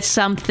mind, that's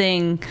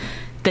something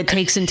that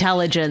takes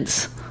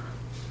intelligence.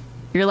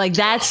 You're like,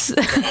 that's.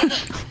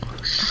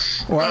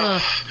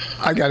 Well,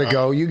 I gotta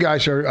go. You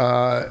guys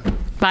are.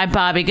 Bye,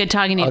 Bobby. Good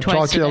talking to you. I'll twice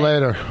talk to you today.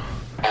 later.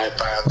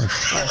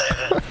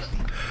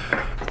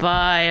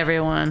 Bye,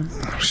 everyone.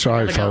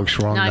 Sorry, folks.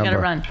 Wrong no, number. I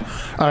gotta run.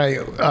 All right.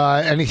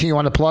 Anything you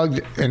want to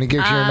plug? Any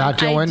gigs you're not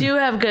doing? I do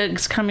have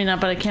gigs coming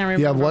up, but I can't remember.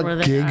 You have what where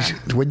they gigs? are.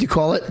 What'd you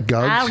call it?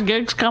 Gugs? I have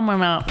gigs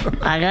coming up.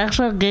 I got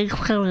some gigs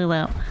coming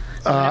up.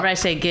 Whenever I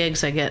say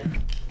gigs, I get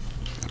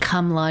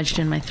cum lodged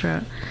in my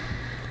throat.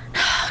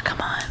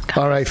 Come on.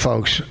 All right,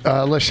 folks.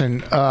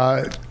 Listen,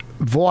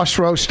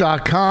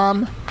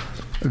 VosRoast.com,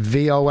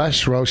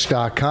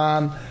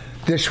 VOSRoast.com.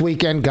 This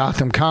weekend,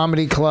 Gotham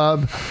Comedy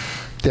Club.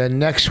 Then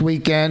next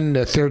weekend,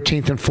 the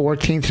 13th and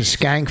 14th, is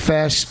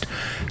Skankfest.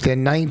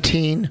 Then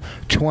 19,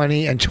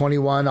 20, and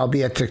 21, I'll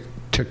be at the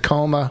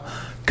Tacoma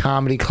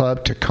Comedy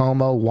Club,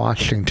 Tacoma,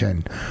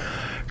 Washington.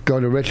 Go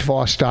to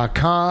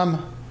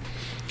richvoss.com,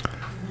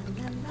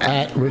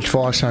 at Rich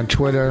Voss on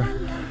Twitter.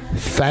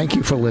 Thank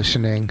you for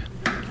listening.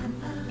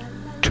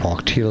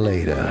 Talk to you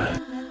later.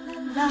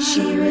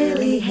 She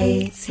really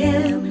hates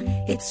him,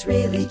 it's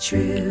really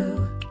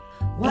true.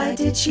 Why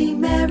did she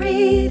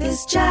marry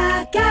this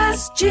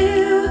jackass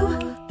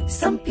Jew?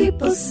 Some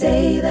people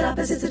say that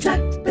opposites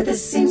attract, but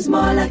this seems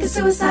more like a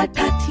suicide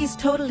pact. He's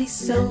totally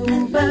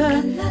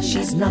sober,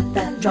 she's not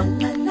that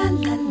drunk.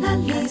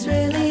 He's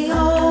really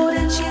old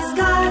and she's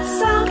got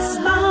some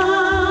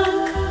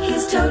spunk.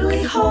 He's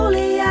totally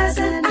holy as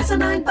an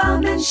asinine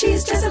bomb, and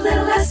she's just a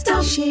little less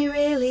dumb. She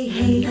really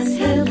hates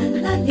him,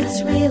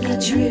 it's really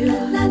true.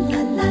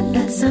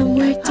 But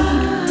somewhere deep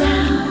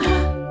down,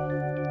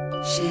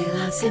 she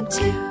loves him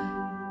too.